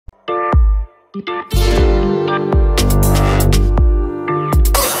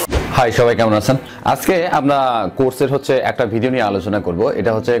High, সবাই কেমন আছেন? আজকে আমরা কোর্সের একটা ভিডিও নিয়ে আলোচনা করব।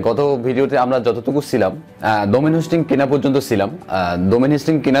 এটা গত ভিডিওতে আমরা যতটুকু ছিলাম ডোমেন হোস্টিং কেনা পর্যন্ত ছিলাম। ডোমেন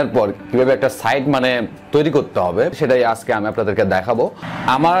হোস্টিং কেনার পর কিভাবে একটা সাইট তৈরি করতে হবে সেটাই আজকে আমি আপনাদেরকে দেখাবো।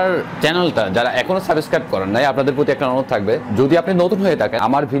 আমার চ্যানেলটা যারা এখনো সাবস্ক্রাইব করেন নাই, আপনাদের প্রতি একটা অনুরোধ থাকবে, যদি আপনি নতুন হয়ে থাকেন,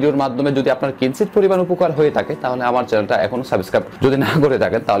 আমার ভিডিওর মাধ্যমে যদি আপনার কিঞ্চিত পরিমাণ উপকার হয়ে থাকে, তাহলে আমার চ্যানেলটা এখনো সাবস্ক্রাইব যদি না করে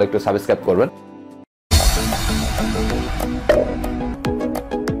থাকেন তাহলে একটু সাবস্ক্রাইব করবেন।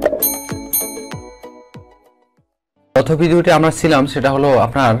 গত ভিডিওতে আমরা ছিলাম সেটা হলো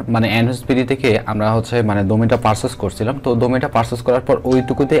আপনার এনএসপিডি থেকে আমরা ডোমেনটা পারচেজ করছিলাম। তো ডোমেনটা পারচেজ করার পর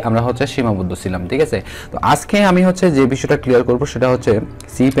ওইটুকুতেই আমরা সীমাবদ্ধ ছিলাম, ঠিক আছে। তো আজকে আমি যে বিষয়টা ক্লিয়ার করব সেটা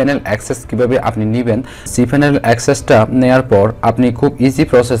সি প্যানেল অ্যাক্সেস কিভাবে আপনি নেবেন। সি প্যানেল অ্যাক্সেসটা নেওয়ার পর আপনি খুব ইজি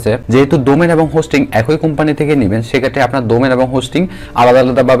প্রসেসে, যেহেতু ডোমেন এবং হোস্টিং একই কোম্পানি থেকে নেবেন, সেক্ষেত্রে আপনার ডোমেন এবং হোস্টিং আলাদা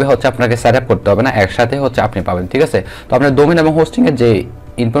আলাদাভাবে আপনাকে সেট আপ করতে হবে না, একসাথে আপনি পাবেন, ঠিক আছে। তো আপনার ডোমেন এবং হোস্টিং এর যে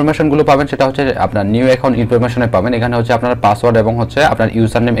ইনফরমেশনগুলো পাবেন সেটা আপনার নিউ অ্যাকাউন্ট ইনফরমেশনে পাবেন। এখানে আপনার পাসওয়ার্ড এবং আপনার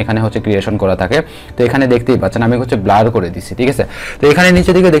ইউজার নেম এখানে ক্রিয়েশন করা থাকে। তো এখানে দেখতেই পাচ্ছেন আমি ব্লার করে দিচ্ছি, ঠিক আছে। তো এখানে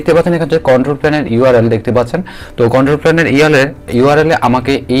নিচে দিকে দেখতে পাচ্ছেন এখানে কন্ট্রোল প্যানেল ইউআরএল দেখতে পাচ্ছেন। তো কন্ট্রোল প্যানেল ইউআরএল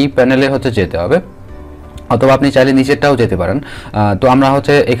আমাকে এই প্যানেলে যেতে হবে, অথবা আপনি চাইলে নিচেরটাও যেতে পারেন। তো আমরা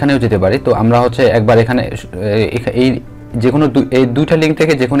এখানেও যেতে পারি। তো আমরা একবার এখানে এই যে কোনো এই দুইটা লিঙ্ক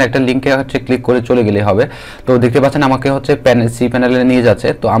থেকে যে কোনো একটা লিঙ্কে ক্লিক করে চলে গেলে হবে। তো দেখতে পাচ্ছেন আমাকে সি প্যানেলে নিয়ে যাচ্ছে।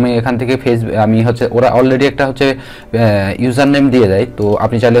 তো আমি এখান থেকে আমি ওরা অলরেডি একটা ইউজার নেম দিয়ে দেয়। তো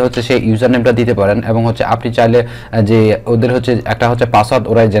আপনি চাইলে সেই ইউজার নেমটা দিতে পারেন, এবং আপনি চাইলে যে ওদের একটা পাসওয়ার্ড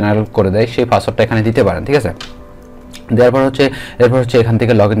ওরাই জেনারেট করে দেয়, সেই পাসওয়ার্ডটা এখানে দিতে পারেন, ঠিক আছে। দেওয়ার পর এরপর এখান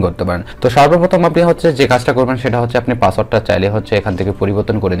থেকে লগ ইন করতে পারেন। তো সর্বপ্রথম আপনি যে কাজটা করবেন সেটা আপনি পাসওয়ার্ডটা চাইলে এখান থেকে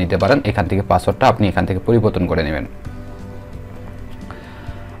পরিবর্তন করে নিতে পারেন। এখান থেকে পাসওয়ার্ডটা আপনি এখান থেকে পরিবর্তন করে নেবেন।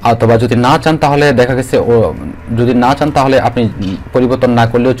 অথবা যদি না চান তাহলে দেখা গেছে যদি না চান তাহলে আপনি পরিবর্তন না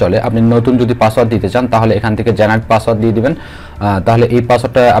করলেও চলে। আপনি নতুন যদি পাসওয়ার্ড দিতে চান তাহলে এখান থেকে জেনারেট পাসওয়ার্ড দিয়ে দিবেন। তাহলে এই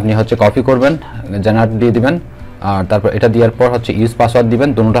পাসওয়ার্ডটা আপনি কপি করবেন, জেনারেট দিয়ে দিবেন, আর তারপর এটা দেওয়ার পর ইউজ পাসওয়ার্ড দিবেন।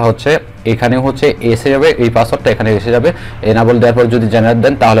 দুটোটা এখানে এসে যাবে, এই পাসওয়ার্ডটা এখানে এসে যাবে। এনাবল দেওয়ার পর যদি জেনারেট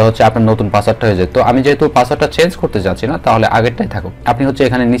দেন তাহলে আপনার নতুন পাসওয়ার্ডটা হয়ে যায়। তো আমি যেহেতু পাসওয়ার্ডটা চেঞ্জ করতে চাচ্ছি না, তাহলে আগেরটাই থাকুক। আপনি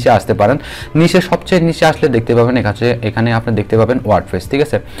এখানে নিচে আসতে পারেন। নিচে সবচেয়ে নিচে আসলে দেখতে পাবেন এখানে আপনি দেখতে পাবেন ওয়ার্ডপ্রেস, ঠিক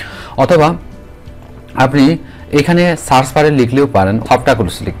আছে। অথবা আপনি এখানে সার্চ বারে লিখলেও পারেন,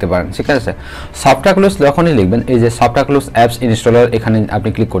 সফটওয়্যারক্লুজ লিখতে পারেন, ঠিক আছে। সফটওয়্যারক্লুজ যখনই লিখবেন, এই যে সফটওয়্যারক্লুজ অ্যাপস ইনস্টলার এখানে আপনি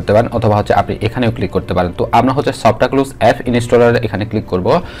ক্লিক করতে পারেন, অথবা আপনি এখানেও ক্লিক করতে পারেন। তো আমরা সফটওয়্যারক্লুজ অ্যাপ ইনস্টলার এখানে ক্লিক করব।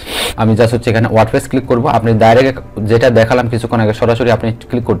 আমি জাস্ট এখানে ওয়ার্ডপ্রেস ক্লিক করব। আপনি ডাইরেক্ট যেটা দেখালাম কিছুক্ষণ আগে সরাসরি আপনি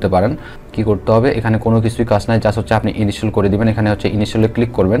ক্লিক করতে পারেন। কি করতে হবে, এখানে কোনো কিছুই কাজ নাই, জাস্ট আপনি ইনস্টল করে দিবেন। এখানে ইনস্টলে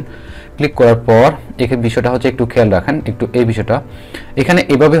ক্লিক করবেন। ক্লিক করার পর এখানে বিষয়টা একটু খেয়াল রাখেন, একটু এই বিষয়টা এখানে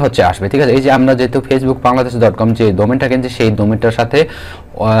এভাবে আসবে, ঠিক আছে। এই যে আমরা যেহেতু facebook.bangladesh.com যে ডোমেনটা কিনছি, সেই ডোমেনটার সাথে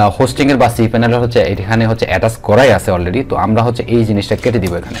হোস্টিং এর বা সি প্যানেল এখানে অ্যাটাচ করাই আছে অলরেডি। তো আমরা এই জিনিসটা কেটে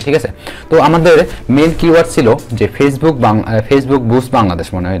দিব এখানে, ঠিক আছে। তো আমাদের মেইন কিওয়ার্ড ছিল যে ফেসবুক বুস্ট বাংলাদেশ,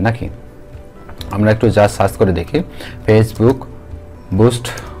 মনে হয় নাকি? আমরা একটু জাস্ট সার্চ করে দেখি, ফেসবুক বুস্ট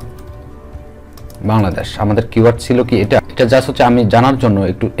বাংলাদেশ আমাদের কিওয়ার্ড ছিল কি এটা জাস্ট আমি জানার জন্য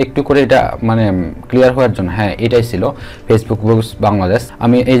একটু করে এটা ক্লিয়ার হওয়ার জন্য, হ্যাঁ এটাই ছিল ফেসবুক বুস্ট বাংলাদেশ।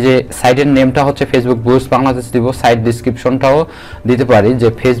 আমি এই যে সাইটের নেমটা ফেসবুক বুস্ট বাংলাদেশ দিব, সাইট ডেসক্রিপশনটাও দিতে পারি যে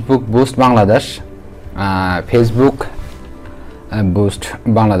Facebook boost Bangladesh, Facebook boost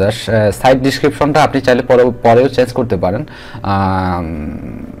Bangladesh. Site ডেসক্রিপশনটা আপনি চাইলে পরেও চেঞ্জ করতে পারেন,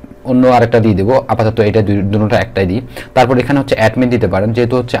 অন্য আরেকটা দিয়ে দেবো। আপাতত এটা দুটোটা একটাই দিই। তারপর এখানে অ্যাডমিন দিতে পারেন,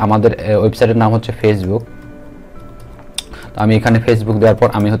 যেহেতু আমাদের ওয়েবসাইটের নাম ফেসবুক। তো আমি এখানে ফেসবুক দেওয়ার পর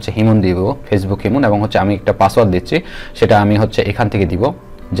আমি হিমন দিব, ফেসবুক হিমন, এবং আমি একটা পাসওয়ার্ড দিচ্ছি, সেটা আমি এখান থেকে দিব,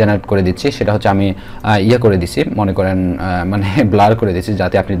 জেনারেট করে দিচ্ছি। সেটা আমি করে দিচ্ছি, মনে করেন ব্লার করে দিচ্ছি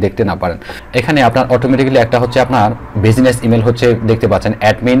যাতে আপনি দেখতে না পারেন। এখানে আপনার অটোমেটিক্যালি একটা আপনার বিজনেস ইমেল দেখতে পাচ্ছেন,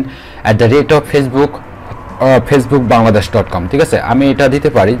 admin@facebook.bangladesh.com, ঠিক আছে। আমি এটা দিতে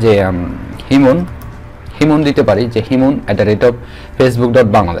পারি যে হিমন দিতে পারি যে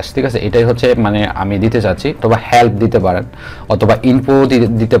himun@facebook.bangladesh, ঠিক আছে। এটাই আমি দিতে চাচ্ছি। অথবা হেল্প দিতে পারেন, অথবা ইনফো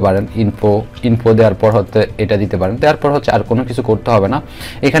দিতে পারেন, ইনফো দেওয়ার পর এটা দিতে পারেন। দেওয়ার পর আর কোনো কিছু করতে হবে না,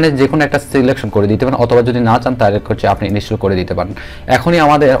 এখানে যে কোনো একটা সিলেকশন করে দিতে পারেন, অথবা যদি না চান তাহলে আপনি ইনস্টল করে দিতে পারেন। এখনই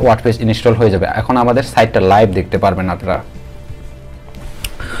আমাদের ওয়ার্ডপ্রেস ইনস্টল হয়ে যাবে। এখন আমাদের সাইটটা লাইভ দেখতে পারবেন আপনারা।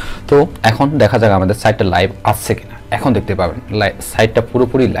 তো এখন দেখা যাক আমাদের সাইটটা লাইভ আসছে কিনা। এখন দেখতে পাবেন সাইটটা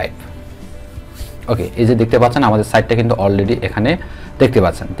পুরোপুরি লাইভ। ওকে, এই যে দেখতে পাচ্ছেন আমাদের সাইটটা কিন্তু অলরেডি এখানে দেখতে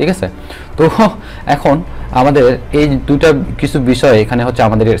পাচ্ছেন, ঠিক আছে। তো এখন আমাদের এই দুটো কিছু বিষয় এখানে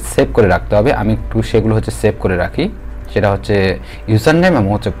আমাদের সেভ করে রাখতে হবে। আমি একটু সেগুলো সেভ করে রাখি। সেটা হচ্ছে ইউজার নেম এবং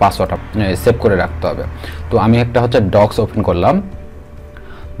হচ্ছে পাসওয়ার্ড সেভ করে রাখতে হবে। তো আমি একটা হচ্ছে ডক্স ওপেন করলাম,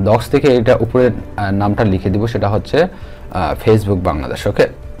 ডক্স থেকে এটা উপরে নামটা লিখে দিব, সেটা হচ্ছে ফেসবুক বাংলাদেশ। ওকে,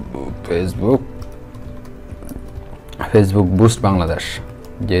 ফেসবুক বুস্ট বাংলাদেশ,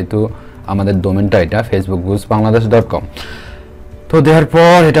 যেহেতু আমাদের ডোমেনটা এটা facebook-boost-bangladesh.com। তো দেওয়ার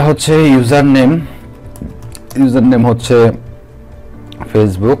পর এটা হচ্ছে ইউজার নেম হচ্ছে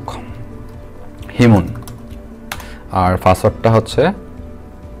ফেসবুক হিমুন, আর পাসওয়ার্ডটা হচ্ছে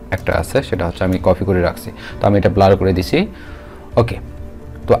একটা আছে, সেটা হচ্ছে আমি কপি করে রাখছি, তো আমি এটা ব্লার করে দিছি। ওকে,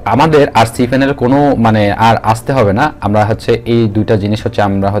 তো আমাদের আর সিপ্যানেল কোনো মানে আর আসতে হবে না, আমরা হচ্ছে এই দুইটা জিনিস হচ্ছে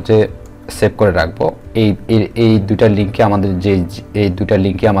আমরা হচ্ছে সেভ করে রাখবো। এই দুইটা লিঙ্কে আমাদের এই দুইটা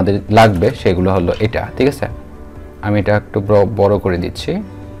লিঙ্কে আমাদের লাগবে সেগুলো হলো এটা, ঠিক আছে। আমি এটা একটু বড় করে দিচ্ছি,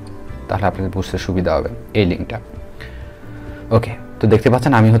 তাহলে আপনাদের বুঝতে সুবিধা হবে এই লিঙ্কটা। ওকে, তো দেখতে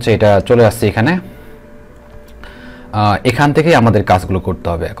পাচ্ছেন আমি হচ্ছে এটা চলে আসছি এখানে। এখান থেকেই আমাদের কাজগুলো করতে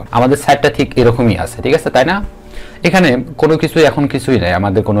হবে। এখন আমাদের সাইটটা ঠিক এরকমই আছে, ঠিক আছে, তাই না? এখানে কোনো কিছুই এখন কিছুই নাই,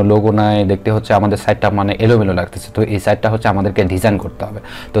 আমাদের কোনো লোগো নাই, দেখতে হচ্ছে আমাদের সাইটটা মানে এলোমেলো লাগতেছে। তো এই সাইটটা হচ্ছে আমাদেরকে ডিজাইন করতে হবে।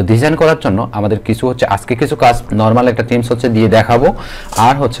 তো ডিজাইন করার জন্য আমাদের কিছু হচ্ছে আজকে কিছু কাজ নর্মাল একটা টিমস হচ্ছে দিয়ে দেখাবো,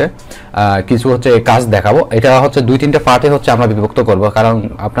 আর হচ্ছে কিছু হচ্ছে কাজ দেখাবো। এটা হচ্ছে 2-3টা পার্টে হচ্ছে আমরা বিভক্ত করব, কারণ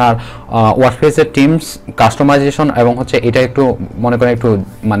আপনার ওয়ার্ডপ্রেসের টিমস কাস্টমাইজেশন এবং হচ্ছে এটা একটু মনে করেন একটু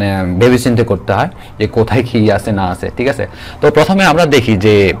মানে ভেবে চিন্তে করতে হয় যে কোথায় কি আছে না আছে, ঠিক আছে। তো প্রথমে আমরা দেখি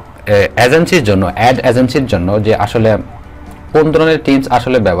যে এজেন্সির জন্য অ্যাড এজেন্সির জন্য যে আসলে কোন ধরনের টিমস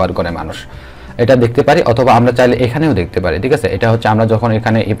আসলে ব্যবহার করে মানুষ, এটা দেখতে পারি, অথবা আমরা চাইলে এখানেও দেখতে পারি, ঠিক আছে। এটা হচ্ছে আমরা যখন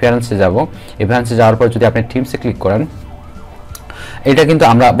এখানে এপিয়ারেন্সে যাব, এপিয়ারেন্সে যাওয়ার পর যদি আপনি টিমসে ক্লিক করেন, এটা কিন্তু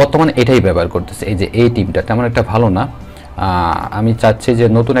আমরা বর্তমানে এটাই ব্যবহার করতেছি। এই যে এই টিমটা তেমন একটা ভালো না, আমি চাচ্ছি যে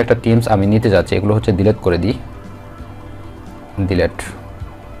নতুন একটা টিমস আমি নিতে যাচ্ছি, এগুলো হচ্ছে ডিলিট করে দিই, ডিলিট,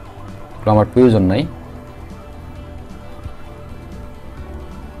 এগুলো আমার প্রয়োজন নাই,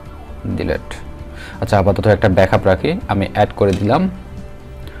 ডিলিট। আচ্ছা, আপাতত একটা ব্যাকআপ রাখি, আমি অ্যাড করে দিলাম।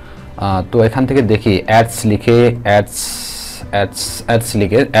 তো এখান থেকে দেখি অ্যাডস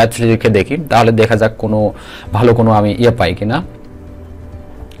লিখে দেখি, তাহলে দেখা যাক কোনো ভালো কোনো আমি পাই কিনা।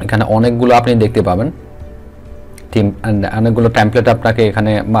 এখানে অনেকগুলো আপনি দেখতে পাবেন টিম, অনেকগুলো টেমপ্লেট আপনাকে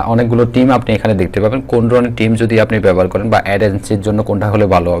এখানে, অনেকগুলো টিম আপনি এখানে দেখতে পাবেন। কোন ধরনের টিম যদি আপনি ব্যবহার করেন বা অ্যাড এজেন্সির জন্য কোনটা হলে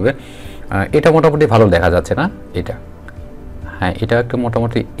ভালো হবে, এটা মোটামুটি ভালো দেখা যাচ্ছে না এটা। হ্যাঁ, এটা একটা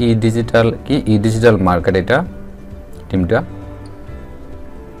মোটামুটি ই ডিজিটাল মার্কেট, এটা টিমটা,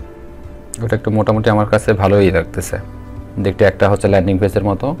 ওটা একটু মোটামুটি আমার কাছে ভালোই লাগতেছে দেখতে, একটা হচ্ছে ল্যান্ডিং পেজের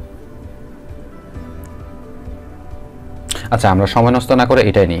মতো। আচ্ছা, আমরা সময় নষ্ট না করে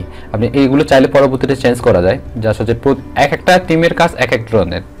এটাই নিই। আপনি এইগুলো চাইলে পরবর্তীতে চেঞ্জ করা যায়, জাস্ট হচ্ছে এক একটা টিমের কাজ এক এক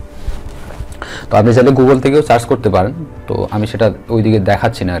ধরনের। তো আপনি চাইলে গুগল থেকেও সার্চ করতে পারেন, তো আমি সেটা ওইদিকে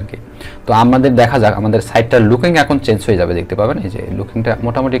দেখাচ্ছি না আর কি। তো আমাদের দেখা যাক, আমাদের সাইটটার লুকিং এখন চেঞ্জ হয়ে যাবে, দেখতে পাবেন এই যে লুকিংটা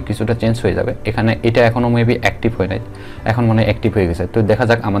মোটামুটি কিছুটা চেঞ্জ হয়ে যাবে। এখানে এটা এখনও মেবি অ্যাক্টিভ হয় নাই, এখন মনে হয় অ্যাক্টিভ হয়ে গেছে। তো দেখা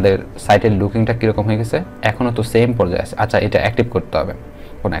যাক আমাদের সাইটের লুকিংটা কীরকম হয়ে গেছে, এখনও তো সেম পর্যায়ে আছে। আচ্ছা, এটা অ্যাক্টিভ করতে হবে,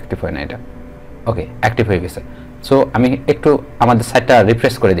 কোনো অ্যাক্টিভ হয় না এটা। ওকে, অ্যাক্টিভ হয়ে গেছে। সো আমি একটু আমাদের সাইটটা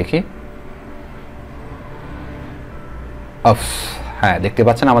রিফ্রেশ করে দেখি। হ্যাঁ, দেখতে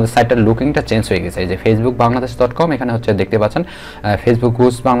পাচ্ছেন আমাদের সাইটের লুকিংটা চেঞ্জ হয়ে গেছে। এই যে facebook-bangladesh.com, এখানে হচ্ছে দেখতে পাচ্ছেন ফেসবুক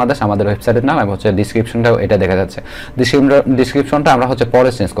বুস্ট বাংলাদেশ আমাদের ওয়েবসাইটের নাম, এবং হচ্ছে ডিসক্রিপশনটাও এটা দেখা যাচ্ছে। ডিসক্রিপশনটা আমরা হচ্ছে পরে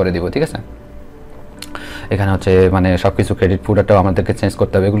চেঞ্জ করে দিব, ঠিক আছে। এখানে হচ্ছে মানে সব কিছু ক্রেডিট ফুটারটাও আমাদেরকে চেঞ্জ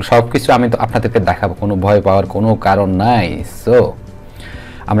করতে হবে, এগুলো সব কিছু আমি তো আপনাদেরকে দেখাবো, কোনো ভয় পাওয়ার কোনো কারণ নাই। সো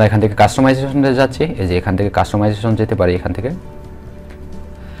আমরা এখান থেকে কাস্টমাইজেশনে যাচ্ছি, এই যে এখান থেকে কাস্টমাইজেশন যেতে পারি। এখান থেকে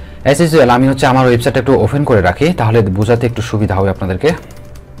অ্যাজ ইউজুয়াল আমি হচ্ছে আমার ওয়েবসাইটটা একটু ওপেন করে রাখি, তাহলে বোঝাতে একটু সুবিধা হবে আপনাদেরকে।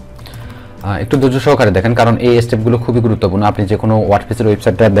 একটু ধৈর্য সহকারে দেখেন, কারণ এই স্টেপগুলো খুবই গুরুত্বপূর্ণ। আপনি যে কোনো ওয়ার্ডপ্রেসের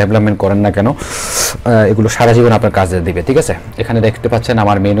ওয়েবসাইটটা ডেভেলপমেন্ট করেন না কেন, এগুলো সারা জীবন আপনার কাজে দিবে, ঠিক আছে। এখানে দেখতে পাচ্ছেন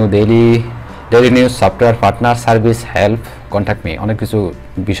আমার menu, daily news, software partner, service, help, contact me, অনেক কিছু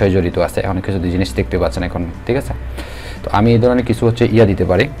বিষয় জড়িত আছে, অনেক কিছু জিনিস দেখতে পাচ্ছেন এখন, ঠিক আছে। তো আমি এই ধরনের কিছু হচ্ছে দিতে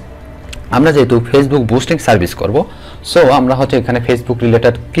পারি। আমরা যেহেতু ফেসবুক বুস্টিং সার্ভিস করব, সো আমরা হচ্ছে এখানে ফেসবুক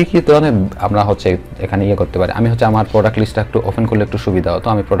রিলেটেড কী ধরনের আমরা হচ্ছে এখানে করতে পারি। আমি হচ্ছে আমার প্রোডাক্ট লিস্টটা একটু ওপেন করলে একটু সুবিধা হতো,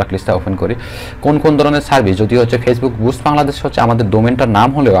 আমি প্রোডাক্ট লিস্টটা ওপেন করি। কোন ধরনের সার্ভিস, যদি হচ্ছে ফেসবুক বুস্ট বাংলাদেশ হচ্ছে আমাদের ডোমেনটার নাম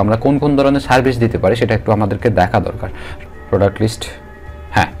হলেও আমরা কোন ধরনের সার্ভিস দিতে পারি সেটা একটু আমাদেরকে দেখা দরকার। প্রোডাক্ট লিস্ট,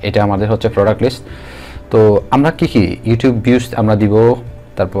 হ্যাঁ, এটা আমাদের হচ্ছে প্রোডাক্ট লিস্ট। তো আমরা কি ইউটিউব ভিউজ আমরা দিব,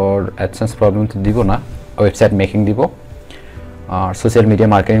 তারপর অ্যাডসেন্স প্রবলেম তো দিব না, ওয়েবসাইট মেকিং দিব, আর সোশ্যাল মিডিয়া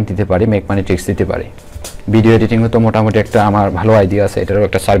মার্কেটিং দিতে পারি, মেক মানি ট্রিক্স দিতে পারি। ভিডিও এডিটিংও তো মোটামুটি একটা আমার ভালো আইডিয়া আছে, এটারও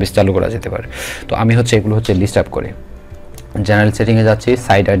একটা সার্ভিস চালু করা যেতে পারে। তো আমি হচ্ছে এগুলো হচ্ছে লিস্ট আপ করি। জেনারেল সেটিংয়ে যাচ্ছি,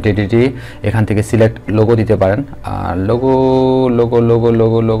 সাইট আইডেন্টিটি, এখান থেকে সিলেক্ট লোগো দিতে পারেন। আর logo logo logo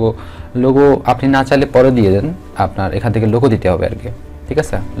logo logo logo আপনি না চাইলে পরে দিয়ে দেন, আপনার এখান থেকে লোগো দিতে হবে আর কি, ঠিক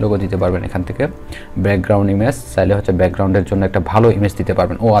আছে? লোগো দিতে পারবেন এখান থেকে। ব্যাকগ্রাউন্ড ইমেজ চাইলে হচ্ছে ব্যাকগ্রাউন্ডের জন্য একটা ভালো ইমেজ দিতে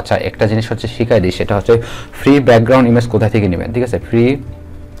পারবেন। ও আচ্ছা, একটা জিনিস হচ্ছে শিখাই দিই, সেটা হচ্ছে ফ্রি ব্যাকগ্রাউন্ড ইমেজ কোথায় থেকে নেবেন, ঠিক আছে? ফ্রি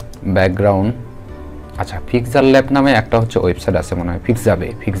ব্যাকগ্রাউন্ড, আচ্ছা পিক্সেল ল্যাব নামে একটা হচ্ছে ওয়েবসাইট আছে মনে হয়, ফিক্স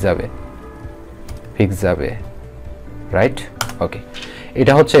যাবে রাইট, ওকে।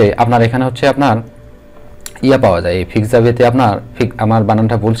 এটা হচ্ছে আপনার এখানে হচ্ছে আপনার ইয়া পাওয়া যায়, এই ফিক্স যাবেতে আপনার আমার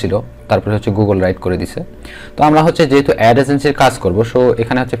বানানটা ভুল ছিল, তারপরে হচ্ছে গুগল রাইট করে দিছে। তো আমরা হচ্ছে যেহেতু অ্যাড এজেন্সির কাজ করব, সো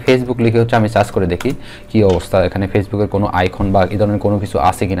এখানে হচ্ছে ফেসবুক লিখে হচ্ছে আমি সার্চ করে দেখি কি অবস্থা, এখানে ফেসবুকের কোনো আইকন বা এই ধরনের কোনো কিছু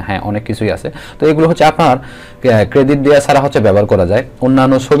আছে কিনা। হ্যাঁ, অনেক কিছুই আছে। তো এগুলো হচ্ছে আপনার ক্রেডিট দেওয়া ছাড়া হচ্ছে ব্যবহার করা যায়।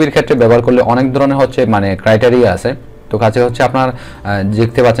 অন্যান্য ছবির ক্ষেত্রে ব্যবহার করলে অনেক ধরনের হচ্ছে মানে ক্রাইটেরিয়া আছে। তো কাছে হচ্ছে আপনার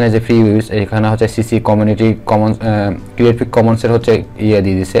দেখতে পাচ্ছেন যে ফ্রি ইউজ, এখানে হচ্ছে সিসি কমিউনিটি কমন্স, ক্রিয়েটিভ কমন্সের হচ্ছে ইয়ে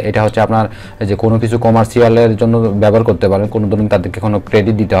দিয়ে দিচ্ছে। এটা হচ্ছে আপনার যে কোনো কিছু কমার্শিয়ালের জন্য ব্যবহার করতে পারেন, কোনো ধরনের তাদেরকে কোনো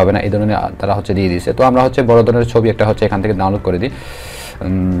ক্রেডিট দিতে হবে না, এই ধরনের তারা হচ্ছে দিয়ে দিচ্ছে। তো আমরা হচ্ছে বড় ধরনের ছবি একটা হচ্ছে এখান থেকে ডাউনলোড করে দিই,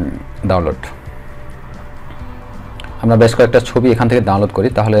 ডাউনলোড। আমরা বেশ কয়েকটা ছবি এখান থেকে ডাউনলোড করি,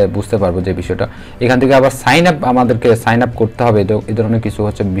 তাহলে বুঝতে পারবো যে বিষয়টা। এখান থেকে আবার সাইন আপ, আমাদেরকে সাইন আপ করতে হবে, এই ধরনের কিছু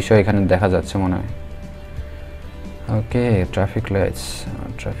হচ্ছে বিষয় এখানে দেখা যাচ্ছে মনে হয়। ওকে, ট্রাফিক লাইটস,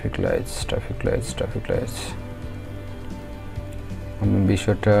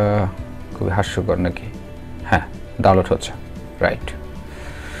 বিষয়টা খুবই হাস্যকর নাকি? হ্যাঁ, ডাউনলোড হচ্ছে, রাইট।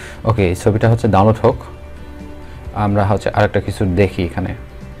 ওকে, এই ছবিটা হচ্ছে ডাউনলোড হোক। আমরা হচ্ছে আরেকটা কিছু দেখি এখানে।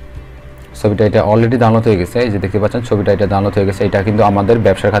 ছবিটা এটা অলরেডি ডাউনলোড হয়ে গেছে, এই যে দেখতে পাচ্ছেন ছবিটা এটা ডাউনলোড হয়ে গেছে। এটা কিন্তু আমাদের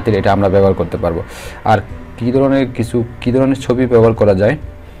ব্যবসার খাতির এটা আমরা ব্যবহার করতে পারবো। আর কী ধরনের ছবি ব্যবহার করা যায়,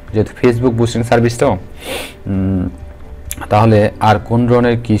 যেহেতু ফেসবুক বুস্টিং সার্ভিস, তো তাহলে আর কোন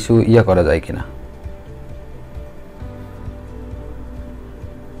ধরনের কিছু ইয়া করা যায় কিনা।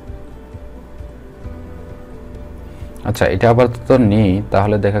 আচ্ছা, এটা আপাতত নেই,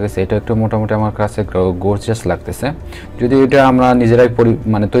 তাহলে দেখা গেছে এটা একটু মোটামুটি আমার কাছে গর্জিয়াস লাগতেছে। যদি এটা আমরা নিজেরাই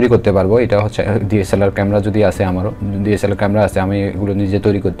মানে তৈরি করতে পারবো, এটা হচ্ছে ডিএসএলআর ক্যামেরা যদি আছে, আমারও ডিএসএলআর ক্যামেরা আছে, আমি এগুলো নিজে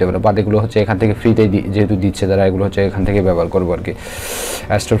তৈরি করতে পারবো। বাট এগুলো হচ্ছে এখান থেকে ফ্রিতেই যেহেতু দিচ্ছে তারা, এগুলো হচ্ছে এখান থেকে ব্যবহার করবো আর কি।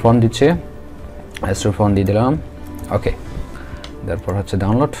 অ্যাস্ট্রো ফোন দিচ্ছে, অ্যাস্ট্রো ফোন দিয়ে দিলাম, ওকে। তারপর হচ্ছে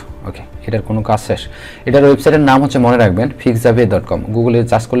ডাউনলোড, ওকে। এটার কোনো কাজ শেষ। এটার ওয়েবসাইটের নাম হচ্ছে মনে রাখবেন fixjabe.com, গুগলে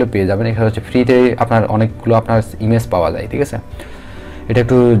সার্চ করলে পেয়ে যাবেন। এখানে হচ্ছে ফ্রিতে আপনার অনেকগুলো আপনার ইমেজ পাওয়া যায়, ঠিক আছে? এটা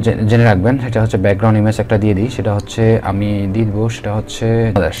একটু জেনে রাখবেন। এটা হচ্ছে ব্যাকগ্রাউন্ড ইমেজ একটা দিয়ে দিই, সেটা হচ্ছে আমি দিয়ে দেবো, সেটা হচ্ছে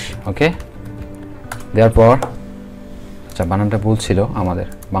বাংলাদেশ, ওকে। দেওয়ার পর আচ্ছা, বানানটা ভুল ছিল আমাদের,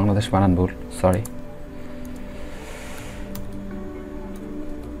 বাংলাদেশ বানান ভুল, সরি।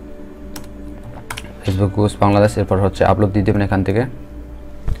 ফেসবুক বুস্ট বাংলাদেশ, এরপর হচ্ছে আপলোড দিয়ে দেবেন এখান থেকে।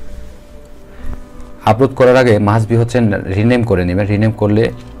 আপলোড করার আগে মাস্ট বি হচ্ছে রিনেম করে নেবেন। রিনেম করলে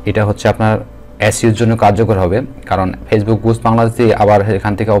এটা হচ্ছে আপনার এসইওর জন্য কার্যকর হবে, কারণ ফেসবুক বুস্ট বাংলাদেশ দিয়ে আবার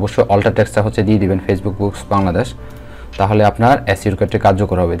এখান থেকে অবশ্যই অল্টার টেক্সটটা হচ্ছে দিয়ে দিবেন ফেসবুক বুস্ট বাংলাদেশ, তাহলে আপনার এসইওর ক্ষেত্রে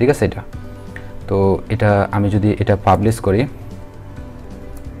কার্যকর হবে, ঠিক আছে? এটা তো এটা আমি যদি এটা পাবলিশ করি,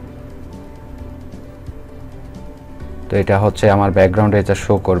 তো এটা হচ্ছে আমার ব্যাকগ্রাউন্ডে এটা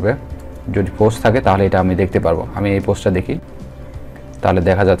শো করবে। যদি পোস্ট থাকে তাহলে এটা আমি দেখতে পারবো। আমি এই পোস্টটা দেখি, তাহলে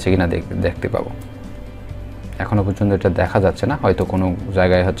দেখা যাচ্ছে কিনা দেখতে পাবো। এখনো পর্যন্ত এটা দেখা যাচ্ছে না, হয়তো কোনো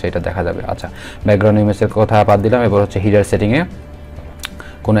জায়গায় হচ্ছে এটা দেখা যাবে। আচ্ছা, ব্যাকগ্রাউন্ড ইমেজের কথা বাদ দিলাম। এবার হচ্ছে হিডার সেটিংয়ে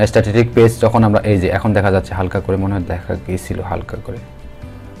কোনো স্ট্যাটিক পেজ যখন আমরা, এই যে এখন দেখা যাচ্ছে হালকা করে, মনে হয় দেখা গিয়েছিল হালকা করে,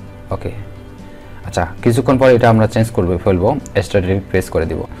 ওকে। আচ্ছা, কিছুক্ষণ পরে এটা আমরা চেঞ্জ করবো, ফেলবো, স্ট্যাটিক পেজ করে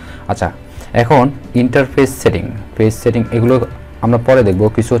দিব। আচ্ছা, এখন ইন্টারফেস সেটিং, পেজ সেটিং এগুলো আমরা পরে দেখব।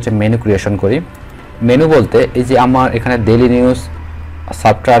 কিছু হচ্ছে মেনু ক্রিয়েশন করি। মেনু বলতে এই যে আমার এখানে daily news,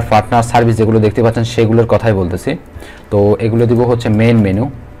 software, partner, service যেগুলো দেখতে পাচ্ছেন সেগুলোর কথাই বলতেছি। তো এগুলো দিব হচ্ছে মেন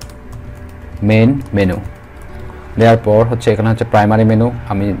মেনু দেওয়ার পর হচ্ছে এখানে হচ্ছে প্রাইমারি মেনু,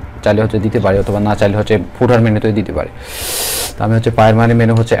 আমি চাইলে হচ্ছে দিতে পারি, অথবা না চাইলে হচ্ছে ফুটার মেনুতেই দিতে পারি। তো আমি হচ্ছে প্রাইমারি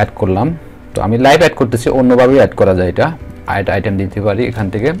মেনু হচ্ছে অ্যাড করলাম। তো আমি লাইভ অ্যাড করতেছি, অন্যভাবেই অ্যাড করা যায়, এটা আইটেম দিতে পারি এখান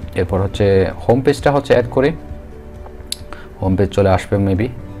থেকে। এরপর হচ্ছে হোম পেজটা হচ্ছে অ্যাড করি, হোম পেজ চলে আসবে মেবি।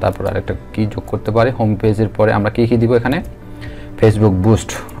 তারপর আরেকটা কি যোগ করতে পারি, হোম পেজের পরে আমরা কি দিব এখানে, ফেসবুক বুস্ট।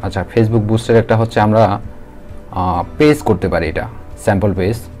 আচ্ছা, ফেসবুক বুস্টের একটা হচ্ছে আমরা পেজ করতে পারি, এটা sample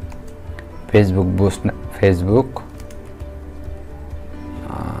page, Facebook boost, Facebook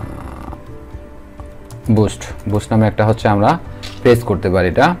boost নামে একটা হচ্ছে আমরা পেজ করতে পারি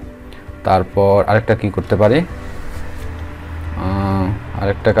এটা। তারপর আরেকটা কি করতে পারি,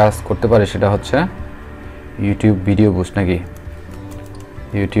 আরেকটা কাজ করতে পারি, সেটা হচ্ছে ইউটিউব ভিডিও বুস্ট, নাকি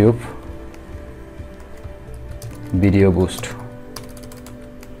YouTube video boost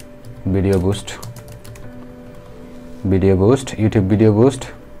video boost, YouTube video boost.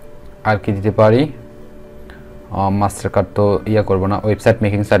 আর কি দিতে পারি, মাস্টার কার্ড তো ইয়া করবো না। ওয়েবসাইট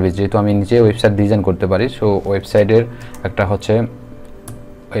মেকিং সার্ভিস, যেহেতু আমি নিজে ওয়েবসাইট ডিজাইন করতে পারি, সো ওয়েবসাইটের একটা হচ্ছে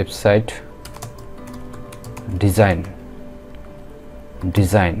ওয়েবসাইট ডিজাইন,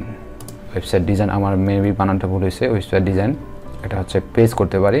 ওয়েবসাইট ডিজাইন, আমার মেবি বানানটা ভুল হয়েছে, ওয়েবসাইট ডিজাইন, এটা হচ্ছে পেজ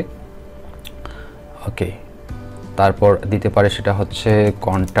করতে পারি। ওকে, তারপর দিতে পারি সেটা হচ্ছে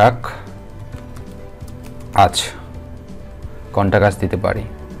কন্ট্যাক্ট আজ দিতে পারি।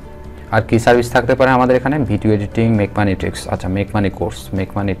 আর কি সার্ভিস থাকতে পারে আমাদের এখানে, video editing, make money tricks. আচ্ছা, make money course, make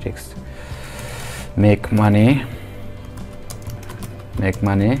money tricks, make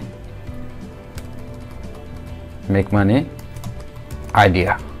money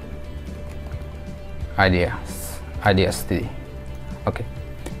ideas দিই। ওকে,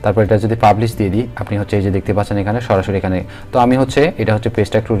 তারপর এটা যদি পাবলিশ দিয়ে দিই, আপনি হচ্ছে এই যে দেখতে পাচ্ছেন এখানে সরাসরি এখানে। তো আমি হচ্ছে এটা হচ্ছে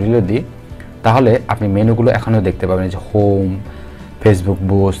পেজটা একটু রিলোড দিই, তাহলে আপনি মেনুগুলো এখনও দেখতে পাবেন, যে home, Facebook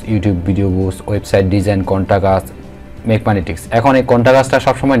boost, YouTube video boost, website design, contact আজ, মেক মানি ট্রিক্স। এখন এই কন্ট্যাক্ট আজটা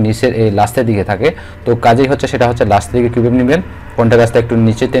সবসময় নিচের এই লাস্টের দিকে থাকে, তো কাজেই হচ্ছে সেটা হচ্ছে লাস্টের দিকে কীভাবে নেবেন, কন্ট্যাক্ট আজটা একটু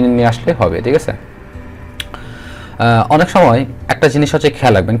নিচে টেনে নিয়ে আসলে হবে, ঠিক আছে। অনেক সময় একটা জিনিস হচ্ছে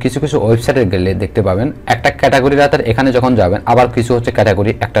খেয়াল রাখবেন, কিছু ওয়েবসাইটে গেলে দেখতে পাবেন একটা ক্যাটাগরি রাতার এখানে যখন যাবেন, আবার কিছু হচ্ছে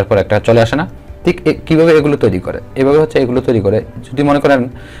ক্যাটাগরি একটার পর একটা চলে আসে না। ঠিক কীভাবে এগুলো তৈরি করে, এভাবে হচ্ছে এগুলো তৈরি করে। যদি মনে করেন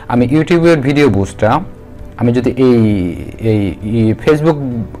আমি ইউটিউবের ভিডিও বুস্টটা আমি যদি এই ফেসবুক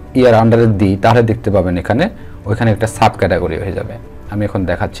ইয়ার আন্ডারে দিই, তাহলে দেখতে পাবেন ওইখানে একটা সাব ক্যাটাগরি হয়ে যাবে। আমি এখন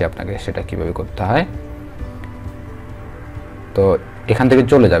দেখাচ্ছি আপনাকে সেটা কিভাবে করতে হয়। তো এখান থেকে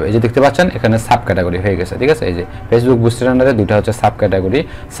চলে যাবে, এই যে দেখতে পাচ্ছেন এখানে সাব ক্যাটাগরি হয়ে গেছে, ঠিক আছে। এই যে ফেসবুক বুস্টের আন্ডারে দুটো হচ্ছে sub category,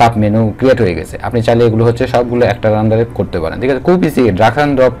 sub menu create হয়ে গেছে। আপনি চাইলে এগুলো হচ্ছে সবগুলো একটার আন্ডারে করতে পারেন, ঠিক আছে। খুব easy, drug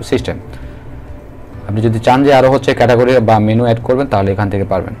and drop system. আপনি যদি চান যে আরও হচ্ছে ক্যাটাগরি বা মেনু অ্যাড করবেন, তাহলে এখান থেকে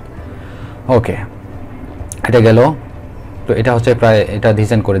পারবেন। ওকে, এটা গেল। তো এটা হচ্ছে প্রায় এটা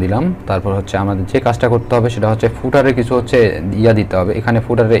ডিজাইন করে দিলাম। তারপর হচ্ছে আমাদের যে কাজটা করতে হবে সেটা হচ্ছে ফুটারে কিছু হচ্ছে দিতে হবে। এখানে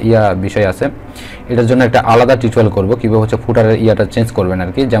ফুটারে বিষয় আছে, এটার জন্য একটা আলাদা টিউটোরিয়াল করব কিভাবে হচ্ছে ফুটারের চেঞ্জ করবেন আর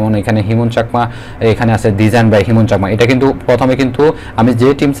কি। যেমন এখানে হিমন চাকমা, এখানে আছে ডিজাইন বাই হিমন চাকমা। এটা কিন্তু প্রথমে কিন্তু আমি যে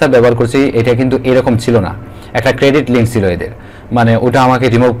টিমসটা ব্যবহার করছি এটা কিন্তু এরকম ছিল না, একটা ক্রেডিট লিঙ্ক ছিল এদের, মানে ওটা আমাকে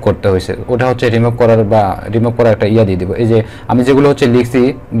রিমুভ করতে হয়েছে। ওটা হচ্ছে রিমুভ করার একটা দিয়ে দিব। এই যে আমি যেগুলো হচ্ছে লিখছি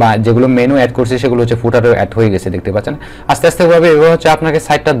বা যেগুলো মেনু অ্যাড করছি সেগুলো হচ্ছে ফুটারে অ্যাড হয়ে গেছে, দেখতে পাচ্ছেন। আস্তে আস্তে ভাবে এভাবে হচ্ছে আপনাকে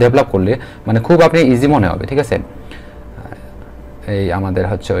সাইটটা ডেভেলপ করলে মানে খুব আপনি ইজি মনে হবে, ঠিক আছে। এই আমাদের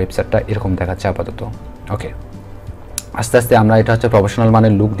হচ্ছে ওয়েবসাইটটা এরকম দেখাচ্ছে আপাতত। ওকে, আস্তে আস্তে আমরা এটা হচ্ছে প্রফেশনাল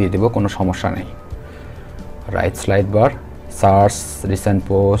মানের লুক দিয়ে দেবো, কোনো সমস্যা নেই। রাইট স্লাইড বার, search, recent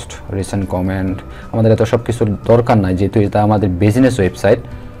post, recent comment, আমাদের এত সব কিছু দরকার নাই, যেহেতু এটা আমাদের বিজনেস ওয়েবসাইট,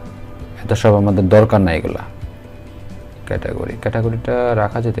 এত সব আমাদের দরকার নাই এগুলা। ক্যাটাগরিটা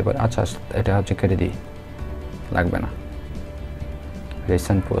রাখা যেতে পারে। আচ্ছা, এটা হচ্ছে কেটে দিই, লাগবে না।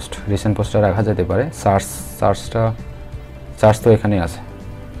 রিসেন্ট পোস্টটা রাখা যেতে পারে। সার্চ তো এখানে আছে,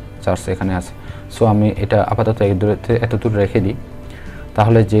 সো আমি এটা আপাতত এত দূর রেখে দিই।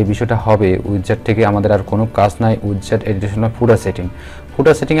 তাহলে যে বিষয়টা হবে, উইডজেট থেকে আমাদের আর কোনো কাজ নাই। উইডজেট এডিশন, ফুটার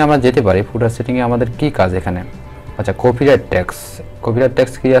সেটিংয়ে আমরা যেতে পারি। ফুটার সেটিংয়ে আমাদের কি কাজ এখানে? আচ্ছা, কপিরাইট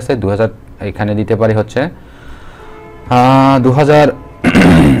ট্যাক্স কি আছে? 2000 এখানে দিতে পারি হচ্ছে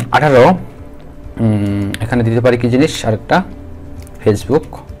 2018। এখানে দিতে পারি কি জিনিস, আরেকটা ফেসবুক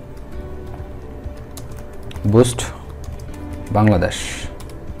বুস্ট বাংলাদেশ।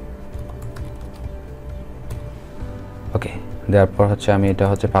 ওকে, দেওয়ার পর হচ্ছে আমি এটা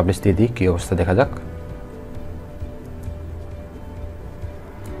হচ্ছে পাবলিশ দিয়ে দিই, কী অবস্থা দেখা যাক।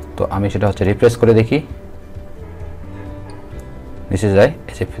 তো আমি সেটা হচ্ছে রিফ্রেশ করে দেখি, নিচে যায়।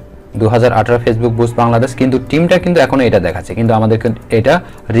 এই যে 2018 ফেসবুক বুস্ট বাংলাদেশ, কিন্তু টিমটা কিন্তু এখনো এটা দেখাচ্ছে, কিন্তু আমাদেরকে এটা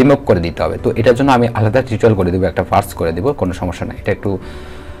রিমুভ করে দিতে হবে। তো এটার জন্য আমি আলাদা টিউটোরিয়াল করে দেবো, একটা ফার্স্ট করে দেবো, কোনো সমস্যা নেই। এটা একটু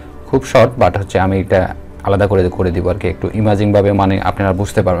খুব শর্ট, বাট হচ্ছে আমি এটা আলাদা করে দিব আর কি, একটু ইমাজিংভাবে, মানে আপনারা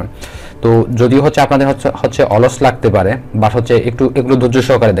বুঝতে পারবেন। তো যদিও হচ্ছে আপনাদের হচ্ছে অলস লাগতে পারে, বাট হচ্ছে একটু এগুলো ধৈর্য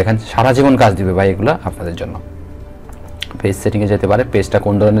সহকারে দেখেন, সারা জীবন কাজ দিবে ভাই এগুলো আপনাদের জন্য। পেজ সেটিংয়ে যেতে পারে, পেজটা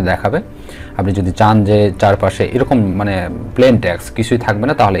কোন ধরনের দেখাবে। আপনি যদি চান যে চারপাশে এরকম মানে প্লেন ট্যাক্স কিছুই থাকবে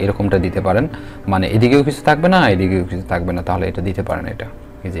না, তাহলে এরকমটা দিতে পারেন, মানে এদিকেও কিছু থাকবে না, এদিকেও কিছু থাকবে না, তাহলে এটা দিতে পারেন। এটা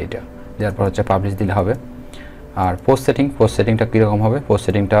এই যে এটা দেওয়ার পর হচ্ছে পাবলিশ দিলে হবে। আর পোস্ট সেটিংটা কীরকম হবে? পোস্ট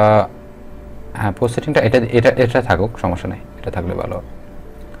সেটিংটা এটা থাকুক, সমস্যা নেই, এটা থাকলে ভালো।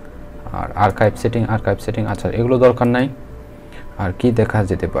 আর আর্কাইভ সেটিং, আচ্ছা এগুলো দরকার নাই। আর কি দেখা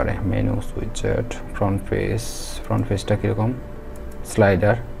যেতে পারে? মেনু, উইডজেট, ফ্রন্ট পেজটা কীরকম?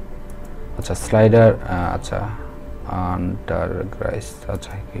 স্লাইডার, আচ্ছা আচ্ছা আন্ডারগ্রাইজ,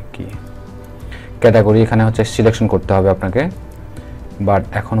 আচ্ছা কি ক্যাটাগরি এখানে হচ্ছে সিলেকশন করতে হবে আপনাকে। বাট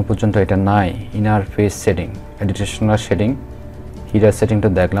এখনও পর্যন্ত এটা নাই। Inner page setting, এডিটেশনাল setting, header সেটিংটা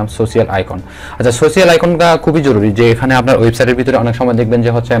দেখলাম, সোশ্যাল আইকন। আচ্ছা, সোশ্যাল আইকনটা খুবই জরুরি, যে এখানে আপনার ওয়েবসাইটের ভিতরে অনেক সময় দেখবেন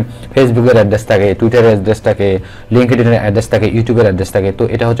যে হচ্ছে ফেসবুকের অ্যাড্রেস থাকে, টুইটারের অ্যাড্রেস থাকে, লিঙ্কডইনের অ্যাড্রেস থাকে, ইউটিউবের অ্যাড্রেস থাকে। তো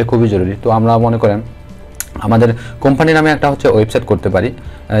এটা হচ্ছে খুবই জরুরি। তো আমরা মনে করেন আমাদের কোম্পানি নামে একটা হচ্ছে ওয়েবসাইট করতে পারি,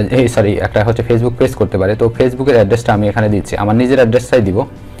 একটা হচ্ছে ফেসবুক পেজ করতে পারি। তো ফেসবুকের অ্যাড্রেসটা আমি এখানে দিচ্ছি, আমার নিজের অ্যাড্রেসটাই দিব,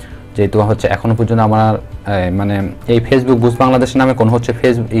 যেহেতু হচ্ছে এখনও পর্যন্ত আমার মানে এই ফেসবুক বুস্ট বাংলাদেশ নামে কোনো হচ্ছে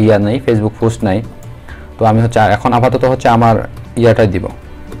নেই, ফেসবুক পোস্ট নাই। তো আমি হচ্ছে এখন আপাতত হচ্ছে আমার ইয়াটাই দিব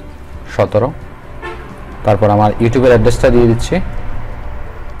 17, তারপর আমার ইউটিউবের অ্যাড্রেসটা দিয়ে দিচ্ছি।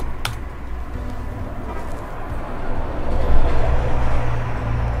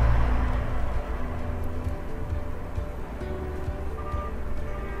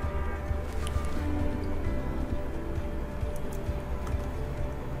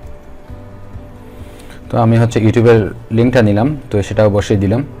 তো আমি হচ্ছে ইউটিউবের লিঙ্কটা নিলাম, তো সেটাও বসিয়ে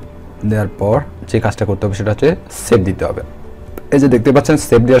দিলাম। দেওয়ার পর যে কাজটা করতে হবে সেটা হচ্ছে সেভ দিতে হবে। এই যে দেখতে পাচ্ছেন,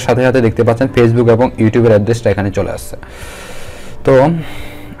 সেভ দেওয়ার সাথে সাথে দেখতে পাচ্ছেন ফেসবুক এবং ইউটিউবের অ্যাড্রেসটা এখানে চলে আসছে। তো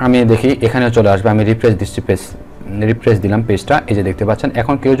আমি দেখি এখানেও চলে আসবে। আমি রিফ্রেশ দিচ্ছি, রিফ্রেশ দিলাম পেজটা। এই যে দেখতে পাচ্ছেন,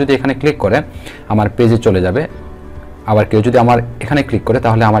 এখন কেউ যদি এখানে ক্লিক করে আমার পেজে চলে যাবে, আবার কেউ যদি আমার এখানে ক্লিক করে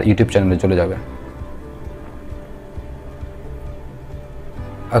তাহলে আমার ইউটিউব চ্যানেলে চলে যাবে।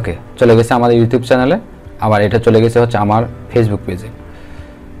 ওকে, চলে গেছে আমাদের ইউটিউব চ্যানেলে, আবার এটা চলে গেছে হচ্ছে আমার ফেসবুক পেজে।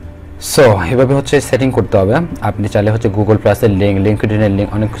 সো এভাবে হচ্ছে সেটিং করতে হবে। আপনি চাইলে হচ্ছে গুগল প্লাসের লিঙ্ক, লিঙ্কডইনের লিঙ্ক,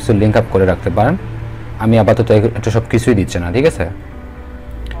 অনেক কিছু লিঙ্ক আপ করে রাখতে পারেন। আমি আপাতত এটা সব কিছুই দিচ্ছে না, ঠিক আছে।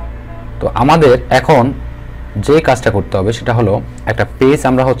 তো আমাদের এখন যে কাজটা করতে হবে সেটা হলো, একটা পেজ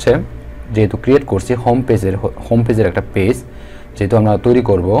আমরা হচ্ছে যেহেতু ক্রিয়েট করছি, হোম পেজের একটা পেজ যেহেতু আমরা তৈরি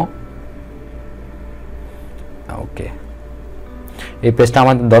করব। ওকে, এই পেজটা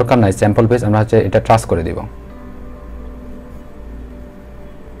আমাদের দরকার নাই, স্যাম্পল পেজ, আমরা হচ্ছে এটা ট্রাস্ট করে দিব।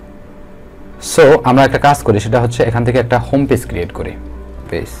 সো আমরা একটা কাজ করি, সেটা হচ্ছে এখান থেকে একটা হোম পেজ ক্রিয়েট করি।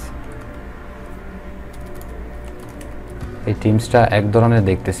 পেজ, এই টিমসটা এক ধরনের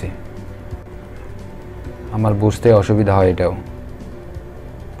দেখতেছি, আমার বুঝতে অসুবিধা হয় এটাও,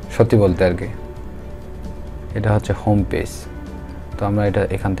 সত্যি বলতে আর কি। এটা হচ্ছে হোম পেজ। তো আমরা এটা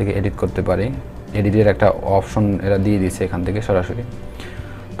এখান থেকে এডিট করতে পারি, এডিটের একটা অপশন এরা দিয়ে দিয়েছে এখান থেকে সরাসরি।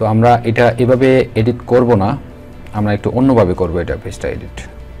 তো আমরা এটা এভাবে এডিট করব না, আমরা একটু অন্যভাবে করব এটা, পেজটা এডিট।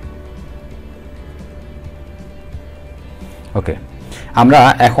 ওকে, আমরা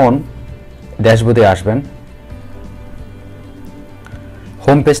এখন ড্যাশবোর্ডে আসবেন।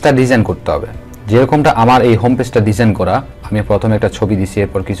 হোম পেজটা ডিজাইন করতে হবে, যেরকমটা আমার এই হোম পেজটা ডিজাইন করা, আমি প্রথমে একটা ছবি দিছি,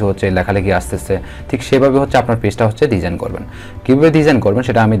 এরপর কিছু হচ্ছে লেখালেখি আসতেছে, ঠিক সেভাবে হচ্ছে আপনার পেজটা হচ্ছে ডিজাইন করবেন। কীভাবে ডিজাইন করবেন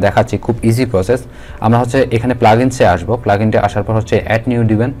সেটা আমি দেখাচ্ছি, খুব ইজি প্রসেস। আমরা হচ্ছে এখানে প্লাগইনসে আসবো, প্লাগইনটা আসার পর হচ্ছে অ্যাড নিউ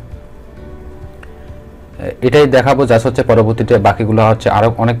দিবেন। এটাই দেখাবো, জাস্ট হচ্ছে পরবর্তীতে বাকিগুলো হচ্ছে আরও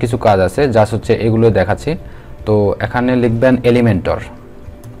অনেক কিছু কাজ আছে, জাস্ট হচ্ছে এগুলো দেখাচ্ছি। তো এখানে লিখবেন এলিমেন্টর,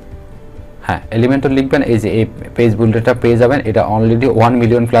 হ্যাঁ এলিমেন্টর লিখবেন। এই যে এই পেজ বিল্ডারটা পেয়ে যাবেন, এটা অলরেডি 1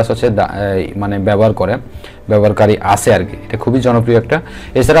 মিলিয়ন প্লাস হচ্ছে মানে ব্যবহারকারী আছে আর কি, এটা খুবই জনপ্রিয় একটা।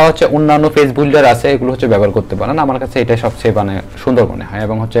 এছাড়া হচ্ছে অন্যান্য পেজ বিল্ডার আছে, এগুলো হচ্ছে ব্যবহার করতে পারেন। আমার কাছে এটা সবচেয়ে মানে সুন্দর মনে হয়,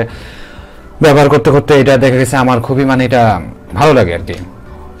 এবং হচ্ছে ব্যবহার করতে করতে এটা দেখা গেছে আমার খুবই মানে এটা ভালো লাগে আর কি।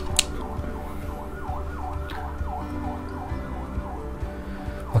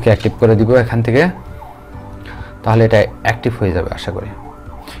 ওকে, অ্যাক্টিভ করে দিব এখান থেকে, তাহলে এটা অ্যাক্টিভ হয়ে যাবে আশা করি।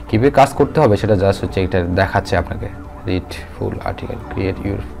 কীভাবে কাজ করতে হবে সেটা জাস্ট হচ্ছে এটা দেখাচ্ছে আপনাকে। Read full article, create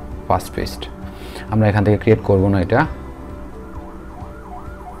your first page. আমরা এখান থেকে ক্রিয়েট করব না এটা,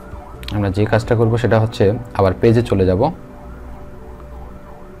 আমরা যে কাজটা করব সেটা হচ্ছে আবার পেজে চলে যাব।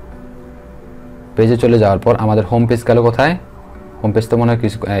 পেজে চলে যাওয়ার পর আমাদের হোম পেজ গেল কোথায়? হোম পেজ তো মনে হয়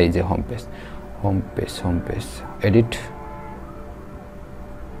কিছু, এই যে হোম পেজ, এডিট,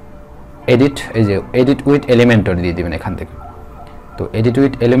 এই যে এডিট উইথ এলিমেন্টর দিয়ে দিবেন এখান থেকে। তো এডিট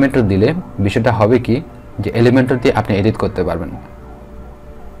উইথ এলিমেন্টর দিলে বিষয়টা হবে কি, যে এলিমেন্টর দিয়ে আপনি এডিট করতে পারবেন।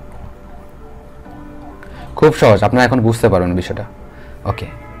 খুব সহজ, আপনারা এখন বুঝতে পারবেন বিষয়টা। ওকে,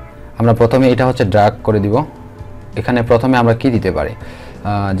 আমরা প্রথমে এটা হচ্ছে ড্র্যাগ করে দিব। এখানে প্রথমে আমরা কি দিতে পারি,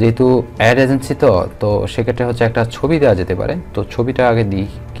 যেহেতু অ্যাড এজেন্সি তো সেক্ষেত্রে হচ্ছে একটা ছবি দেওয়া যেতে পারে। তো ছবিটা আগে দিই,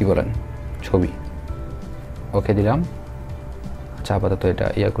 কি বলেন, ছবি। ওকে দিলাম। আচ্ছা, আপাতত এটা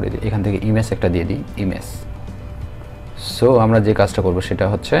করে দিই, এখান থেকে ইমেজ একটা দিয়ে দিই, ইমেজ। সো আমরা যে কাজটা করব সেটা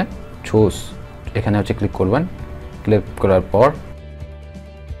হচ্ছে চুজ, এখানে হচ্ছে ক্লিক করবেন। ক্লিক করার পর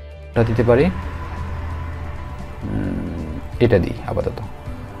এটা দিতে পারি, এটা দিই আপাতত।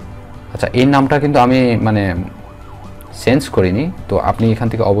 আচ্ছা, এই নামটা কিন্তু আমি মানে চেঞ্জ করিনি, তো আপনি এখান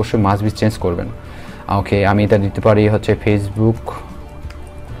থেকে অবশ্যই মাস্ট বি চেঞ্জ করবেন। ওকে, আমি এটা দিতে পারি হচ্ছে Facebook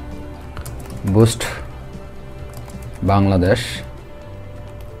boost Bangladesh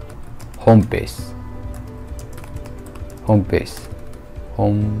home page, home page,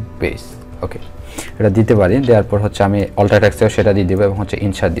 home page. ওকে, এটা দিতে পারি। দেওয়ার পর হচ্ছে আমি অল্টার টেক্সটেও সেটা দিয়ে দেবো এবং হচ্ছে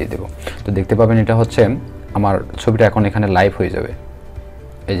ইনসার্ট দিয়ে দেবো। তো দেখতে পাবেন এটা হচ্ছে আমার ছবিটা এখন এখানে লাইভ হয়ে যাবে।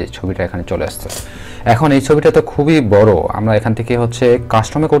 এই যে ছবিটা এখানে চলে আসছে। এখন এই ছবিটা তো খুবই বড়, আমরা এখান থেকে হচ্ছে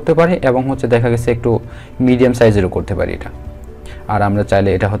কাস্টমে করতে পারি এবং হচ্ছে দেখা গেছে একটু মিডিয়াম সাইজেরও করতে পারি এটা। আর আমরা চাইলে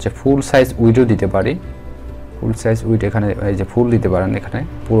এটা হচ্ছে ফুল সাইজ উইডও দিতে পারি। ফুল সাইজ উইড এখানে এই যে ফুল দিতে পারেন, এখানে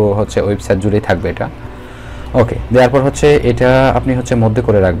পুরো হচ্ছে ওয়েবসাইট জুড়েই থাকবে এটা। ওকে, দেওয়ার পর হচ্ছে এটা আপনি হচ্ছে মধ্যে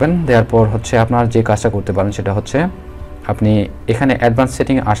করে রাখবেন। দেওয়ার পর হচ্ছে আপনার যে কাজটা করতে পারেন সেটা হচ্ছে আপনি এখানে অ্যাডভান্স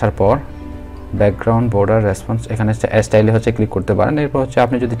সেটিং আসার পর ব্যাকগ্রাউন্ড বর্ডার রেসপন্স এখানে স্টাইলে হচ্ছে ক্লিক করতে পারেন। এরপর হচ্ছে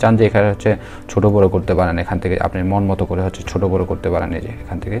আপনি যদি চান যে এখানে হচ্ছে ছোটো বড়ো করতে পারেন, এখান থেকে আপনি মন মতো করে হচ্ছে ছোটো বড়ো করতে পারেন। এই যে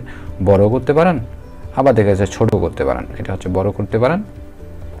এখান থেকে বড়ও করতে পারেন, আবার দেখা যাচ্ছে ছোটো করতে পারেন। এটা হচ্ছে বড় করতে পারেন,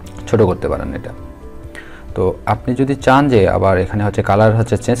 ছোটো করতে পারেন এটা। তো আপনি যদি চান যে আবার এখানে হচ্ছে কালার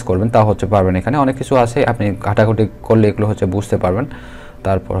হচ্ছে চেঞ্জ করবেন, তা হচ্ছে পারবেন। এখানে অনেক কিছু আছে, আপনি ঘাটাঘাটি করলে এগুলো হচ্ছে বুঝতে পারবেন।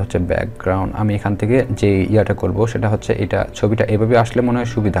 তারপর হচ্ছে ব্যাকগ্রাউন্ড, আমি এখান থেকে যে ইয়াটা করব সেটা হচ্ছে এটা ছবিটা এভাবে আসলে মনে হয়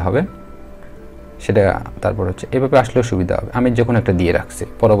সুবিধা হবে সেটা। তারপর হচ্ছে এভাবে আসলেও সুবিধা হবে। আমি যে কোনো একটা দিয়ে রাখছি,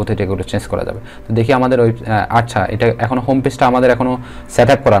 পরবর্তীতে এগুলো চেঞ্জ করা যাবে। তো দেখি আমাদের ওই আচ্ছা, এটা এখনও হোম পেজটা আমাদের এখনও সেট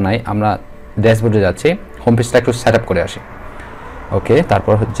আপ করা নাই। আমরা ড্যাশবোর্ডে যাচ্ছি, হোম পেজটা একটু সেট আপ করে আসি। ওকে,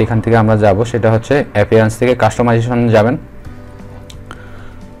 তারপর হচ্ছে এখান থেকে আমরা যাব সেটা হচ্ছে অ্যাপিয়ারেন্স থেকে কাস্টমাইজেশন যাবেন।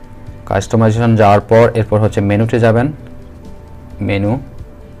 কাস্টমাইজেশন যাওয়ার পর এরপর হচ্ছে মেনুতে যাবেন। মেনু,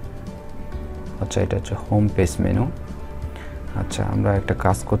 আচ্ছা এটা হচ্ছে হোম পেজ মেনু। আচ্ছা, আমরা একটা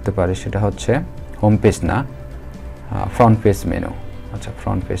কাজ করতে পারি, সেটা হচ্ছে হোম পেজ না, ফ্রন্ট পেজ মেনু। আচ্ছা,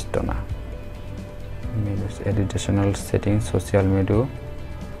 ফ্রন্ট পেজটা না, menu additional setting, social media,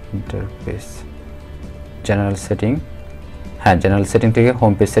 interface, general setting. হ্যাঁ, জেনারেল সেটিং থেকে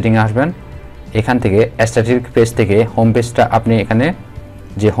হোম পেজ সেটিংয়ে আসবেন। এখান থেকে স্ট্যাটিক পেজ থেকে হোম পেজটা আপনি এখানে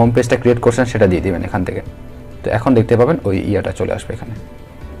যে হোম পেজটা ক্রিয়েট করছেন সেটা দিয়ে দিবেন এখান থেকে। তো এখন দেখতে পাবেন ওই ইয়াটা চলে আসবে এখানে।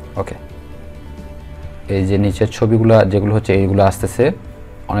 ওকে, এই যে নিচের ছবিগুলো যেগুলো হচ্ছে এইগুলো আসতেছে,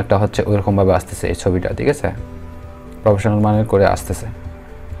 অনেকটা হচ্ছে ওইরকমভাবে আসতেছে এই ছবিটা, ঠিক আছে, প্রফেশনাল মানের করে আসতেছে।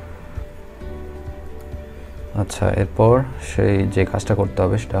 আচ্ছা, এরপর সেই যে কাজটা করতে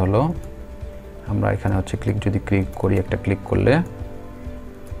হবে সেটা হলো আমরা এখানে হচ্ছে যদি ক্লিক করি, একটা ক্লিক করলে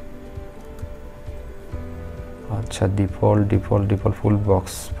আচ্ছা ডিফল্ট ফুল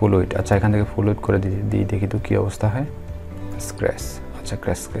বক্স ফুল উইড। আচ্ছা, এখান থেকে ফুল উইড করে দিই, দেখি তো কী অবস্থা হয়। স্ক্র্যাচ, আচ্ছা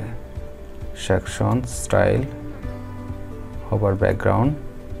ক্র্যাচকে সেকশন স্টাইল হোভার ব্যাকগ্রাউন্ড।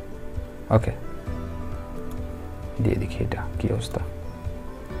 ওকে, দিয়ে দেখি এটা কী অবস্থা।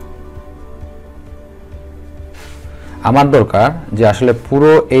 আমার দরকার যে আসলে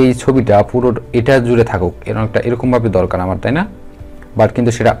পুরো এই ছবিটা পুরো এটা জুড়ে থাকুক, এরকম একটা এরকমভাবে দরকার আমার, তাই না? বাট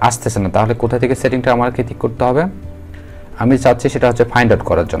কিন্তু সেটা আসতেছে না। তাহলে কোথা থেকে সেটিংটা আমাকে ঠিক করতে হবে? আমি চাচ্ছি সেটা হচ্ছে ফাইন্ড আউট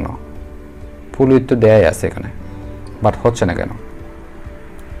করার জন্য। ফুল উইথ তো দেয়াই আছে এখানে, বাট হচ্ছে না কেন?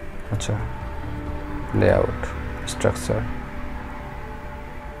 আচ্ছা, লেআউট, স্ট্রাকচার।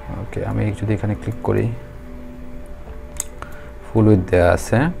 ওকে, আমি যদি এখানে ক্লিক করি, ফুল উইথ দেয়া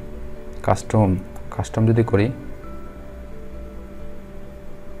আছে। কাস্টম যদি করি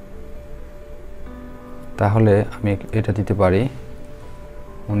তাহলে আমি এটা দিতে পারি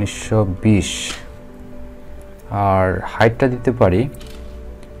 1920, আর হাইটটা দিতে পারি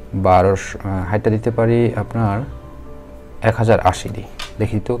 1200, হাইটটা দিতে পারি আপনার 1080 দিই,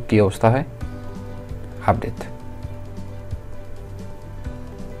 দেখি তো কী অবস্থা হয়। আপডেট,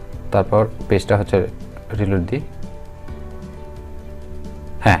 তারপর পেজটা হচ্ছে রিলোড দিই।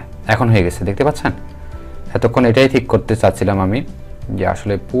 হ্যাঁ, এখন হয়ে গেছে, দেখতে পাচ্ছেন? এতক্ষণ এটাই ঠিক করতে চাচ্ছিলাম আমি, যে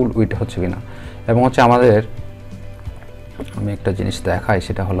আসলে ফুল উইথ হচ্ছে কিনা। এবং হচ্ছে আমাদের, আমি একটা জিনিস দেখাই,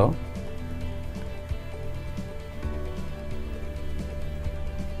 সেটা হলো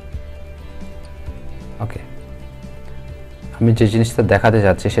ওকে, আমি যে জিনিসটা দেখাতে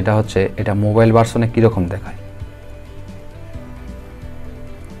যাচ্ছি সেটা হচ্ছে এটা মোবাইল ভার্সনে কীরকম দেখায়।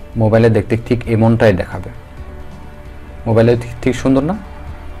 মোবাইলে দেখতে ঠিক এমনটাই দেখাবে। মোবাইলে ঠিক সুন্দর না,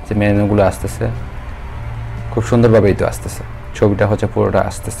 যে মেনুগুলো আসতেছে খুব সুন্দরভাবেই তো আসতেছে, ছবিটা হচ্ছে পুরোটা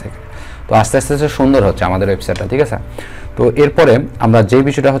আসতেছে। তো আস্তে আস্তে সুন্দর হচ্ছে আমাদের ওয়েবসাইটটা, ঠিক আছে। তো এরপরে আমরা যে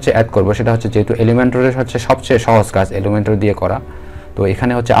বিষয়টা হচ্ছে অ্যাড করবো সেটা হচ্ছে, যেহেতু এলিমেন্টরের হচ্ছে সবচেয়ে সহজ কাজ এলিমেন্টর দিয়ে করা, তো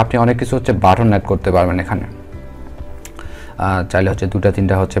এখানে হচ্ছে আপনি অনেক কিছু হচ্ছে বাটন অ্যাড করতে পারবেন এখানে। চাইলে হচ্ছে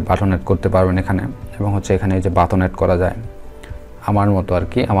 2-3টা হচ্ছে বাটন অ্যাড করতে পারবেন এখানে। এবং হচ্ছে এখানে এই যে বাটন অ্যাড করা যায় আমার মতো আর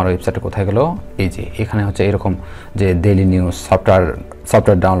কি। আমার ওয়েবসাইটে কোথায় গেল, এই যে এখানে হচ্ছে এরকম যে daily news,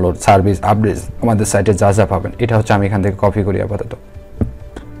 software download, service update, আমাদের সাইটে যা যা পাবেন, এটা হচ্ছে আমি এখান থেকে কপি করি আপাতত।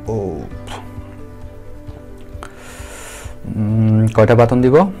 ও কয়টা বাটন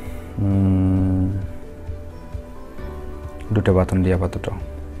দিব? 2টা বাটন দিই আপাতত।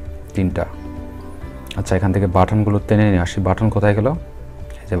 3টা। আচ্ছা, এখান থেকে বাটনগুলো টেনে নিয়ে আসি। বাটন কোথায় গেল?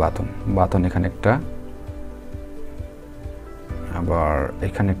 এই যে বাটন এখানে একটা, আবার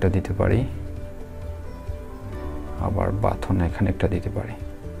এখানে একটা দিতে পারি, আবার বাটন এখানে একটা দিতে পারি।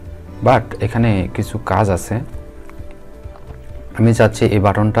 বাট এখানে কিছু কাজ আছে। আমি চাচ্ছি এই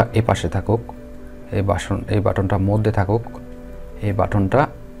বাটনটা এই পাশে থাকুক, এই বাটনটা মধ্যে থাকুক, এই বাটনটা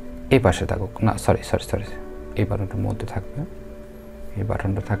এই পাশে থাকুক। না, সরি, এই বাটনটার মধ্যে থাকবে, এই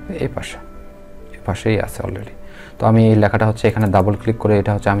বাটনটা থাকবে এই পাশেই আছে অলরেডি। তো আমি এই লেখাটা হচ্ছে এখানে ডাবল ক্লিক করে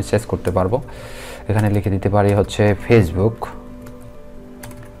এটা হচ্ছে আমি চেঞ্জ করতে পারবো। এখানে লিখে দিতে পারি হচ্ছে Facebook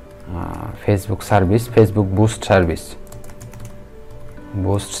service, Facebook boost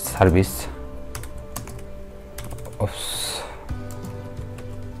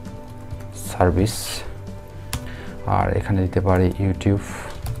service আর এখানে দিতে পারি ইউটিউব।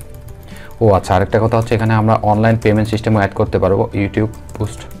 ও আচ্ছা, আরেকটা কথা হচ্ছে এখানে আমরা অনলাইন পেমেন্ট সিস্টেমও অ্যাড করতে পারবো, ইউটিউব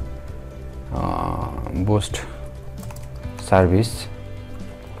বুস্ট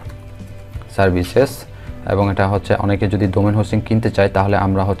সার্ভিসেস। এবং এটা হচ্ছে অনেকে যদি ডোমেন হোস্টিং কিনতে চায় তাহলে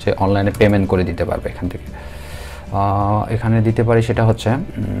আমরা হচ্ছে অনলাইনে পেমেন্ট করে দিতে পারবো এখান থেকে। এখানে দিতে পারি সেটা হচ্ছে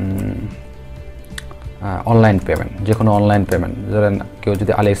অনলাইন পেমেন্ট, যে কোনো অনলাইন পেমেন্ট। ধরেন কেউ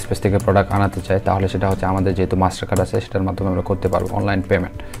যদি আলি এক্সপ্রেস থেকে প্রোডাক্ট আনাতে চায় তাহলে সেটা হচ্ছে আমাদের যেহেতু মাস্টার কার্ড আছে সেটার মাধ্যমে আমরা করতে পারবো। অনলাইন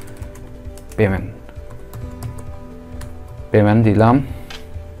পেমেন্ট দিলাম।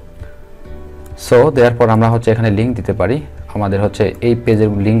 সো দেওয়ার পর আমরা হচ্ছে এখানে লিঙ্ক দিতে পারি, আমাদের হচ্ছে এই পেজের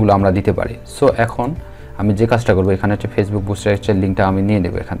লিঙ্কগুলো আমরা দিতে পারি। সো এখন আমি যে কাজটা করবো, এখানে হচ্ছে ফেসবুক বুস্টের লিঙ্কটা আমি নিয়ে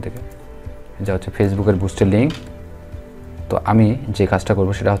নেব এখান থেকে, যা হচ্ছে ফেসবুকের বুস্টের লিঙ্ক। তো আমি যে কাজটা করব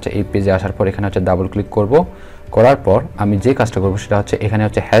সেটা হচ্ছে এই পেজে আসার পর এখানে হচ্ছে ডাবল ক্লিক করব, করার পর আমি যে কাজটা করব সেটা হচ্ছে এখানে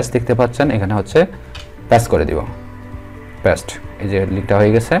হচ্ছে হ্যাশ দেখতে পাচ্ছেন, এখানে হচ্ছে পেস্ট করে দিব। এই যে লিঙ্কটা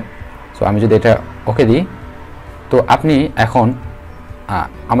হয়ে গেছে। সো আমি যদি এটা ওকে দিই, তো আপনি এখন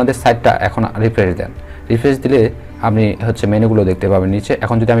আমাদের সাইটটা এখন রিফ্রেশ দিলে আপনি হচ্ছে মেনুগুলো দেখতে পাবেন নিচে।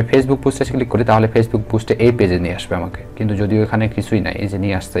 এখন যদি আমি ফেসবুক বুস্টে ক্লিক করি তাহলে ফেসবুক বুস্টে এই পেজে নিয়ে আসবে আমাকে, কিন্তু যদিও এখানে কিছুই নাই, এই যে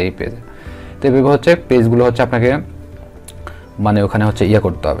নিয়ে আসছে এই পেজে। তো এভাবে হচ্ছে পেজগুলো হচ্ছে আপনাকে মানে ওখানে হচ্ছে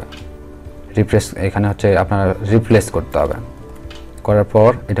করতে হবে, এখানে হচ্ছে আপনার রিপ্লেস করতে হবে। করার পর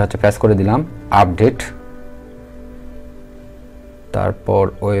এটা হচ্ছে প্রেস করে দিলাম আপডেট, তারপর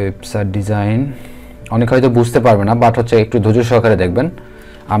ওয়েবসাইট ডিজাইন। অনেকে হয়তো বুঝতে পারবে না, বাট হচ্ছে একটু ধৈর্য সহকারে দেখবেন।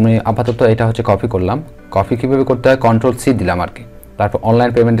 আমি আপাতত এটা হচ্ছে কপি করলাম। কপি কীভাবে করতে হয়, Ctrl+C দিলাম আর কি। তারপর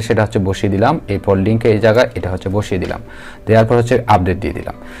অনলাইন পেমেন্টে সেটা হচ্ছে বসিয়ে দিলাম, এরপর লিঙ্কে এই জায়গায় এটা হচ্ছে বসিয়ে দিলাম, দেওয়ার পর হচ্ছে আপডেট দিয়ে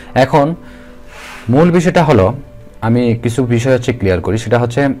দিলাম। এখন মূল বিষয়টা হলো, আমি কিছু বিষয় হচ্ছে ক্লিয়ার করি, সেটা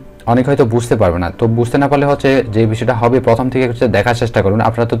হচ্ছে অনেকে হয়তো বুঝতে পারবে না। তো বুঝতে না পারলে হচ্ছে যে বিষয়টা হবে প্রথম থেকে হচ্ছে দেখার চেষ্টা করুন,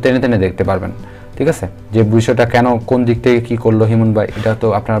 আপনারা তো টেনে টেনে দেখতে পারবেন, ঠিক আছে? যে বিষয়টা কেন কোন দিক থেকে কী করলো হিমন ভাই, এটা তো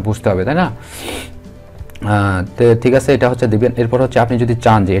আপনারা বুঝতে হবে, তাই না? তো ঠিক আছে, এটা হচ্ছে দিবেন। এরপর হচ্ছে আপনি যদি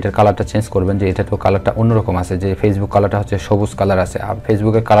চান যে এটার কালারটা চেঞ্জ করবেন, যে এটা তো কালারটা অন্যরকম আছে, যে ফেসবুক কালারটা হচ্ছে সবুজ কালার আছে, আর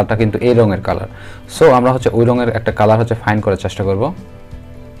ফেসবুকের কালারটা কিন্তু এই রঙের কালার। সো আমরা হচ্ছে ওই রঙের একটা কালার হচ্ছে ফাইন্ড করার চেষ্টা করব।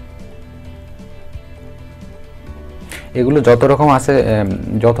 এগুলো যত রকম আছে,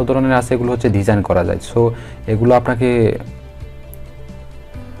 যত ধরনের আছে, এগুলো হচ্ছে ডিজাইন করা যায়। সো এগুলো আপনাকে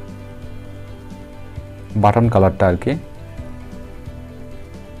বাটন কালারটা আর কি,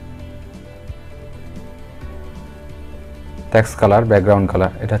 টেক্সট কালার, ব্যাকগ্রাউন্ড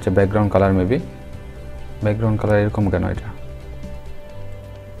কালার, এটা হচ্ছে background colour. Maybe background colour এরকম কেন এটা?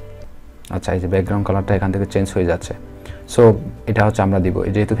 আচ্ছা, এই যে ব্যাকগ্রাউন্ড কালারটা এখান থেকে চেঞ্জ হয়ে যাচ্ছে। সো এটা হচ্ছে আমরা দিব,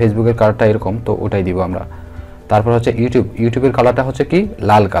 যেহেতু ফেসবুকের কালারটা এরকম, তো ওটাই দিব আমরা। তারপর হচ্ছে ইউটিউবের কালারটা হচ্ছে কি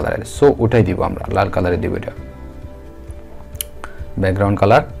লাল কালারের, সো ওটাই দিব আমরা, লাল কালারে দিব। এটা ব্যাকগ্রাউন্ড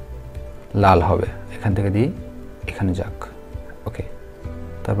কালার লাল হবে, এখান থেকে দিই, এখানে যাক, ওকে।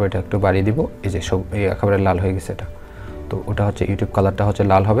 তারপর এটা একটু বাড়িয়ে দিব, এই যে সব এই একেবারে লাল হয়ে গেছে এটা। তো ওটা হচ্ছে ইউটিউব কালারটা হচ্ছে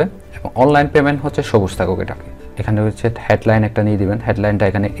লাল হবে, এবং অনলাইন পেমেন্ট হচ্ছে সবুজ থাকুক এটাকে। এখানে হচ্ছে হেডলাইন একটা নিয়ে দিবেন, হেডলাইনটা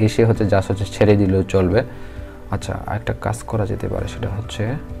এখানে এসে হচ্ছে জাস্ট হচ্ছে ছেড়ে দিলেও চলবে। আচ্ছা, আরেকটা কাজ করা যেতে পারে, সেটা হচ্ছে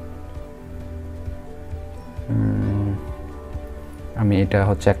আমি এটা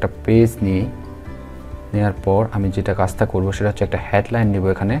হচ্ছে একটা পেজ নেওয়ার পর আমি যেটা কাজটা করব সেটা হচ্ছে একটা হেডলাইন নিব।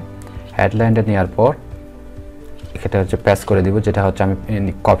 এখানে হেডলাইনটা নেওয়ার পর এটা হচ্ছে পেস্ট করে দিব, যেটা হচ্ছে আমি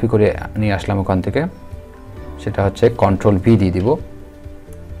কপি করে নিয়ে আসলাম ওখান থেকে, সেটা হচ্ছে Ctrl+V দিয়ে দিব।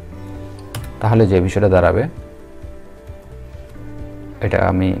 তাহলে যে বিষয়টা দাঁড়াবে, এটা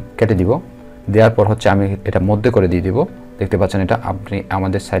আমি কেটে দিব। দেওয়ার পর হচ্ছে আমি এটা মধ্যে করে দিয়ে দিব। দেখতে পাচ্ছেন এটা আপনি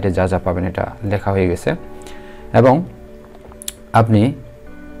আমাদের সাইটে যা যা পাবেন এটা লেখা হয়ে গেছে। এবং আপনি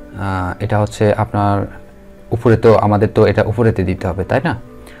এটা হচ্ছে আপনার উপরে, তো আমাদের তো এটা উপরেতে দিতে হবে, তাই না?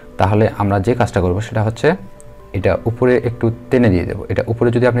 তাহলে আমরা যে কাজটা করব সেটা হচ্ছে এটা উপরে একটু টেনে দিয়ে দেবো। এটা উপরে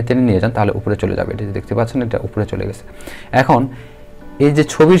যদি আপনি টেনে নিয়ে যান তাহলে উপরে চলে যাবে। এটা দেখতে পাচ্ছেন এটা উপরে চলে গেছে। এখন এই যে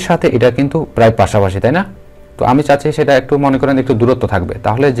ছবির সাথে এটা কিন্তু প্রায় পাশাপাশি, তাই না? তো আমি চাচ্ছি সেটা একটু মনে করেন একটু দূরত্ব থাকবে।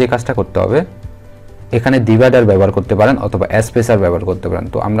 তাহলে যে কাজটা করতে হবে, এখানে ডিভাইডার ব্যবহার করতে পারেন অথবা স্পেসার ব্যবহার করতে পারেন।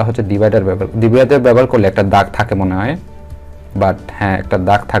 তো আমরা হচ্ছে ডিভাইডার ব্যবহার করলে একটা দাগ থাকে মনে হয়, বাট হ্যাঁ একটা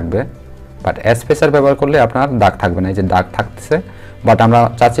দাগ থাকবে, বাট স্পেসার ব্যবহার করলে আপনার দাগ থাকবে না। এই যে দাগ থাকতেছে, বাট আমরা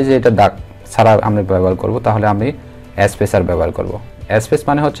চাচ্ছি যে এটা দাগ ছাড়া আমরা ব্যবহার করব, তাহলে আমি স্পেসার ব্যবহার করব। স্পেস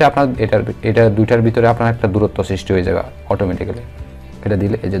মানে হচ্ছে আপনার এটা দুইটার ভিতরে আপনার একটা দূরত্ব সৃষ্টি হয়ে যাবে অটোমেটিক্যালি। এটা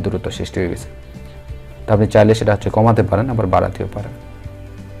দিলে এই যে দূরত্ব সৃষ্টি হয়ে গেছে। তো আপনি চাইলে সেটা হচ্ছে কমাতে পারেন, আবার বাড়াতেও পারেন।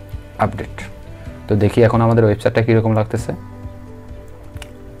 আপডেট। তো দেখি এখন আমাদের ওয়েবসাইটটা কীরকম লাগতেছে।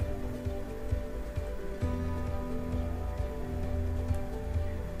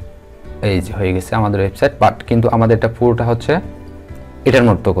 এই যে হয়ে গেছে আমাদের ওয়েবসাইট, বাট কিন্তু আমাদের এটা পুরোটা হচ্ছে এটার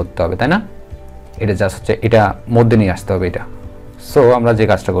মতো করতে হবে, তাই না? এটা জাস্ট হচ্ছে এটা মধ্যে নিয়ে আসতে হবে এটা। সো আমরা যে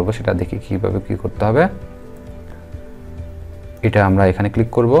কাজটা করব সেটা দেখি কীভাবে কী করতে হবে। এটা আমরা এখানে ক্লিক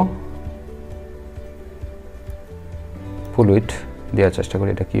করব, ফুল উইডথ দেওয়ার চেষ্টা করি।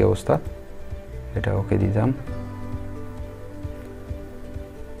 এটা কী অবস্থা, এটা ওকে দিলাম,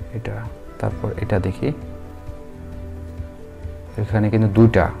 এটা তারপর এটা দেখি। এখানে কিন্তু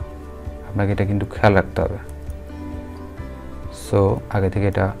দুইটা, আপনাকে এটা কিন্তু খেয়াল রাখতে হবে। সো আগে থেকে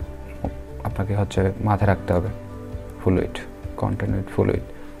এটা আপনাকে হচ্ছে মাথায় রাখতে হবে। Full width, content with full width,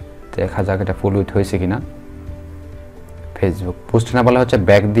 দেখা যাক এটা ফুল উইডথ হয়েছে কিনা। ফেসবুক পোস্ট না বলা হচ্ছে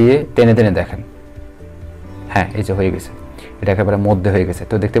ব্যাক দিয়ে টেনে টেনে দেখেন। হ্যাঁ এই যে হয়ে গেছে, এটা একেবারে মধ্যে হয়ে গেছে।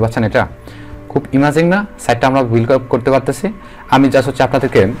 তো দেখতে পাচ্ছেন এটা খুব ইমাজিং না? সাইটটা আমরা বিল্ড আপ করতে পারতেছি। আমি জাস্ট হচ্ছে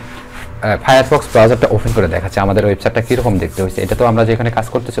আপনাদেরকে ফায়ারফক্স ব্রাউজারটা ওপেন করে দেখাচ্ছি আমাদের ওয়েবসাইটটা কীরকম দেখতে হয়েছে। এটা তো আমরা যেখানে কাজ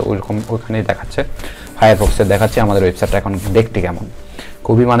করতেছি ওইরকম ওখানেই দেখাচ্ছে, ফায়ারফক্সে দেখাচ্ছে আমাদের ওয়েবসাইটটা এখন দেখতে কেমন।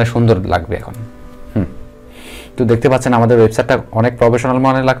 খুবই মানে সুন্দর লাগবে এখন। তো দেখতে পাচ্ছেন আমাদের ওয়েবসাইটটা অনেক প্রফেশনাল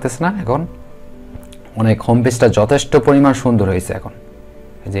মানে লাগতেছে না? এখন অনেক হোম পেজটা যথেষ্ট পরিমাণ সুন্দর হয়েছে এখন,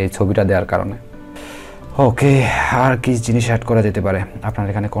 যে এই ছবিটা দেওয়ার কারণে। ওকে, আর কি জিনিস অ্যাড করা যেতে পারে? আপনার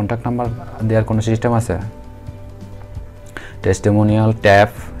এখানে কন্ট্যাক্ট নাম্বার দেওয়ার কোনো সিস্টেম আছে? Testimonial, tab,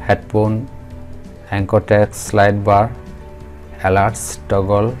 headphone, anchor tag, slide বার, অ্যালার্টস,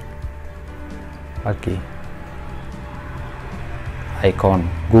 টগল, আর কি আইকন,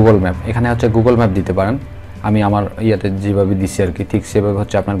 গুগল ম্যাপ। এখানে হচ্ছে গুগল ম্যাপ দিতে পারেন। আমি আমার ইয়াতে যেভাবে দিচ্ছি আর কি ঠিক সেভাবে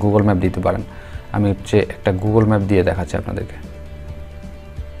হচ্ছে আপনার গুগল ম্যাপ দিতে পারেন। আমি হচ্ছে একটা গুগল ম্যাপ দিয়ে দেখাচ্ছি আপনাদেরকে।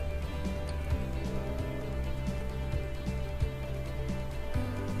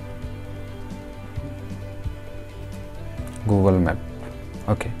 গুগল ম্যাপ,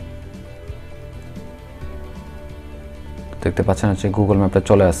 ওকে, দেখতে পাচ্ছেন হচ্ছে গুগল ম্যাপটা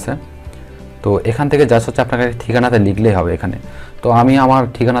চলে আসছে। তো এখান থেকে জাস্ট হচ্ছে আপনাকে ঠিকানাতে লিখলেই হবে এখানে। তো আমি আমার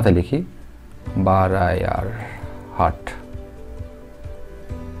ঠিকানাতে লিখি বারায়ার হাট,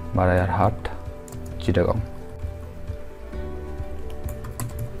 চিটাগং।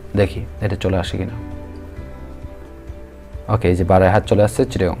 দেখি এটা চলে আসে কিনা। ওকে, এই যে বারায়ার হাট চলে আসছে,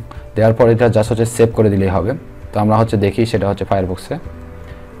 চিটাগং। দেওয়ার পর এটা জাস্ট হচ্ছে সেভ করে দিলেই হবে। তো আমরা হচ্ছে দেখি সেটা হচ্ছে ফায়ারফক্সে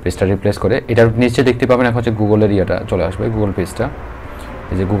পেজটা রিপ্লেস করে এটার নিচে দেখতে পাবেন এখন হচ্ছে গুগলের ইয়েটা চলে আসবে, গুগল পেজটা।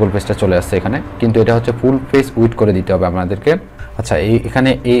 এই যে গুগল পেজটা চলে আসছে এখানে, কিন্তু এটা হচ্ছে ফুল পেজ উইথ করে দিতে হবে আপনাদেরকে। আচ্ছা,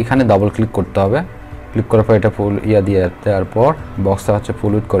 এইখানে ডাবল ক্লিক করতে হবে। ক্লিক করার পর এটা ফুল দিয়ে দেওয়ার পর বক্সটা হচ্ছে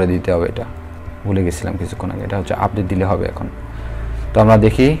ফুল উইথ করে দিতে হবে। এটা ভুলে গেছিলাম কিছুক্ষণ আগে, এটা হচ্ছে আপডেট দিলে হবে এখন। তো আমরা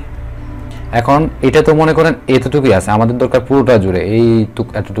দেখি এখন এটা তো মনে করেন এতটুকুই আছে, আমাদের দরকার পুরোটা জুড়ে,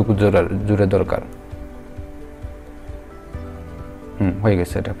 এতটুকু জুড়ে দরকার। হয়ে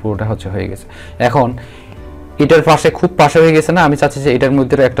গেছে, এটা পুরোটা হচ্ছে হয়ে গেছে। এখন এটার পাশে খুব পাশে হয়ে গেছে না? আমি চাচ্ছি যে এটার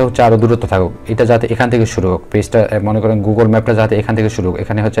মধ্যে একটা হচ্ছে আরো দূরত্ব থাকুক, এটা যাতে এখান থেকে শুরু হোক পেজটা, মনে করেন গুগল ম্যাপটা যাতে এখান থেকে শুরু হোক।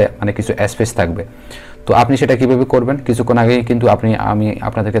 এখানে হচ্ছে মানে কিছু স্পেস থাকবে। তো আপনি সেটা কিভাবে করবেন? কিছুক্ষণ আগে কিন্তু আমি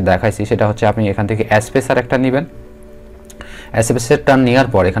আপনাদেরকে দেখাইছি। সেটা হচ্ছে আপনি এখান থেকে স্পেসার একটা নেবেন। স্পেসারটা নেওয়ার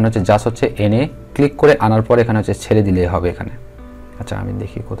পর এখানে হচ্ছে জাস্ট হচ্ছে এনে ক্লিক করে আনার পর এখানে হচ্ছে ছেড়ে দিলেই হবে এখানে। আচ্ছা, আমি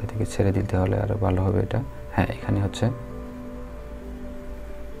দেখি কোথা থেকে ছেড়ে দিতে হলে আরো ভালো হবে এটা। হ্যাঁ, এখানে হচ্ছে,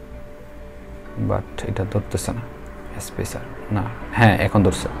 বাট এটা ধরতেছে না স্পেসার, না, হ্যাঁ এখন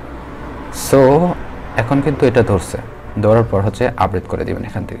ধরছে। সো এখন কিন্তু এটা ধরছে, ধরার পর হচ্ছে আপডেট করে দিবেন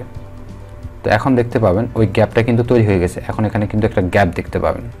এখান থেকে। তো এখন দেখতে পাবেন ওই গ্যাপটা কিন্তু তৈরি হয়ে গেছে। এখন এখানে কিন্তু একটা গ্যাপ দেখতে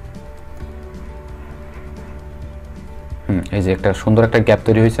পাবেন। এই যে একটা সুন্দর একটা গ্যাপ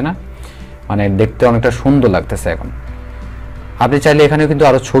তৈরি হয়েছে না? মানে দেখতে অনেকটা সুন্দর লাগতেছে এখন। আপনি চাইলে এখানে কিন্তু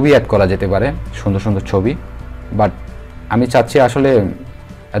আরো ছবি অ্যাড করা যেতে পারে, সুন্দর সুন্দর ছবি, বাট আমি চাচ্ছি আসলে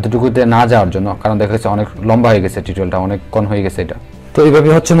এতটুকুতে না যাওয়ার জন্য, কারণ দেখা যাচ্ছে অনেক লম্বা হয়ে গেছে টিউটোরিয়ালটা, অনেকক্ষণ হয়ে গেছে এটা। তো এইভাবে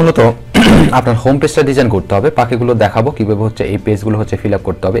হচ্ছে মূলত আপনার হোম পেজটা ডিজাইন করতে হবে। বাকিগুলো দেখাবো কিভাবে হচ্ছে এই পেজগুলো হচ্ছে ফিল আপ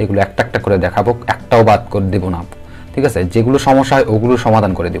করতে হবে, এগুলো একটা একটা করে দেখাবো, একটাও বাদ করে দেবো না। ঠিক আছে, যেগুলো সমস্যা হয় ওগুলো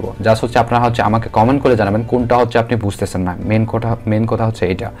সমাধান করে দিব। জাস্ট হচ্ছে আপনারা হচ্ছে আমাকে কমেন্ট করে জানাবেন কোনটা হচ্ছে আপনি বুঝতেছেন না, মেন কথা হচ্ছে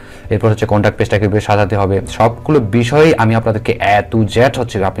এটা। এরপর হচ্ছে কন্ট্যাক্ট পেজটা কিভাবে সাজাতে হবে, সবগুলো বিষয়ই আমি আপনাদেরকে A to Z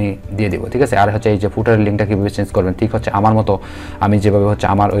হচ্ছে আপনি দিয়ে দিব, ঠিক আছে। আর হচ্ছে এই যে ফুটারের লিঙ্কটা কীভাবে চেঞ্জ করবেন, ঠিক হচ্ছে আমার মতো আমি যেভাবে হচ্ছে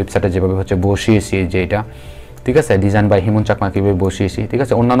আমার ওয়েবসাইটে যেভাবে হচ্ছে বসিয়েছি যে এটা, ঠিক আছে, ডিজাইন বাই হিমন চাকমা কীভাবে বসিয়েছি, ঠিক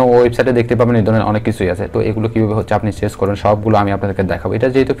আছে। অন্যান্য ওয়েবসাইটে দেখতে পাবেন এই ধরনের অনেক কিছুই আছে, তো এগুলো কীভাবে হচ্ছে আপনি চেঞ্জ করবেন সবগুলো আমি আপনাদেরকে দেখাবো। এটা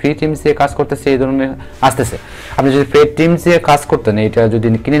যেহেতু ফ্রি টিমস দিয়ে কাজ করতেছে এই ধরনের আসতেছে, আপনি যদি ফ্রি টিমস দিয়ে কাজ করতেন, এটা যদি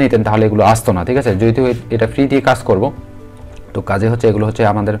কিনে নিতেন তাহলে এগুলো আসতো না, ঠিক আছে। যেহেতু এটা ফ্রি দিয়ে কাজ করব, তো কাজে হচ্ছে এগুলো হচ্ছে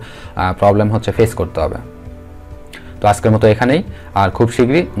আমাদের প্রবলেম হচ্ছে ফেস করতে হবে। তো আজকের মতো এখানেই, আর খুব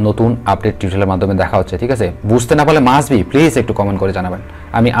শীঘ্রই নতুন আপডেট টিউটোরিয়ালের মাধ্যমে দেখা হচ্ছে, ঠিক আছে। বুঝতে না পারলে মাস্ট বি প্লিজ একটু কমেন্ট করে জানাবেন,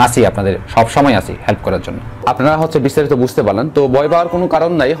 আমি আসি আপনাদের সব সময় আসি হেল্প করার জন্য। আপনারা হচ্ছে বিস্তারিত বুঝতে পারলেন, তো ভয় পাওয়ার কোনো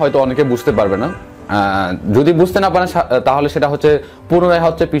কারণ নাই, হয়তো অনেকে বুঝতে পারবে না। যদি বুঝতে না পারেন তাহলে সেটা হচ্ছে পুনরায়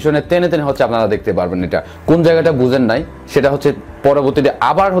হচ্ছে পিছনে টেনে টেনে হচ্ছে আপনারা দেখতে পারবেন এটা কোন জায়গাটা বুঝেন নাই, সেটা হচ্ছে পরবর্তীতে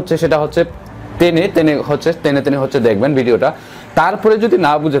আবার হচ্ছে সেটা হচ্ছে টেনে টেনে হচ্ছে দেখবেন ভিডিওটা। তারপরে যদি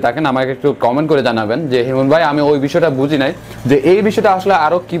না বুঝে থাকেন আমাকে একটু কমেন্ট করে জানাবেন যে হিমন ভাই আমি ওই বিষয়টা বুঝি নাই, যে এই বিষয়টা আসলে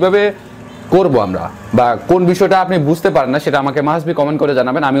আরো কিভাবে করব আমরা, বা কোন বিষয়টা আপনি বুঝতে পারেন না সেটা আমাকে মাস্ট বি কমেন্ট করে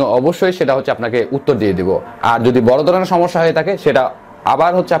জানাবেন, আমি অবশ্যই সেটা হচ্ছে আপনাকে উত্তর দিয়ে দিব। আর যদি বড় ধরনের সমস্যা হয়ে থাকে সেটা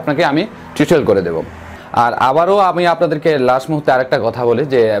আবার হচ্ছে আপনাকে আমি টিউটোরিয়াল করে দেব। আর আবারও আমি আপনাদেরকে লাস্ট মুহূর্তে আরেকটা কথা বলি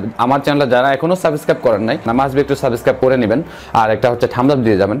যে আমার চ্যানেলটা যারা এখনো সাবস্ক্রাইব করেন নাই, মাস্ট বি একটু সাবস্ক্রাইব করে নেবেন, আর একটা হচ্ছে থাম্বস আপ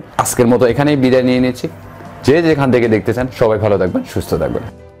দিয়ে যাবেন। আজকের মতো এখানেই বিদায় নিয়ে নিচ্ছি, যে যেখান থেকে দেখতেছেন সবাই ভালো থাকবেন, সুস্থ থাকবেন।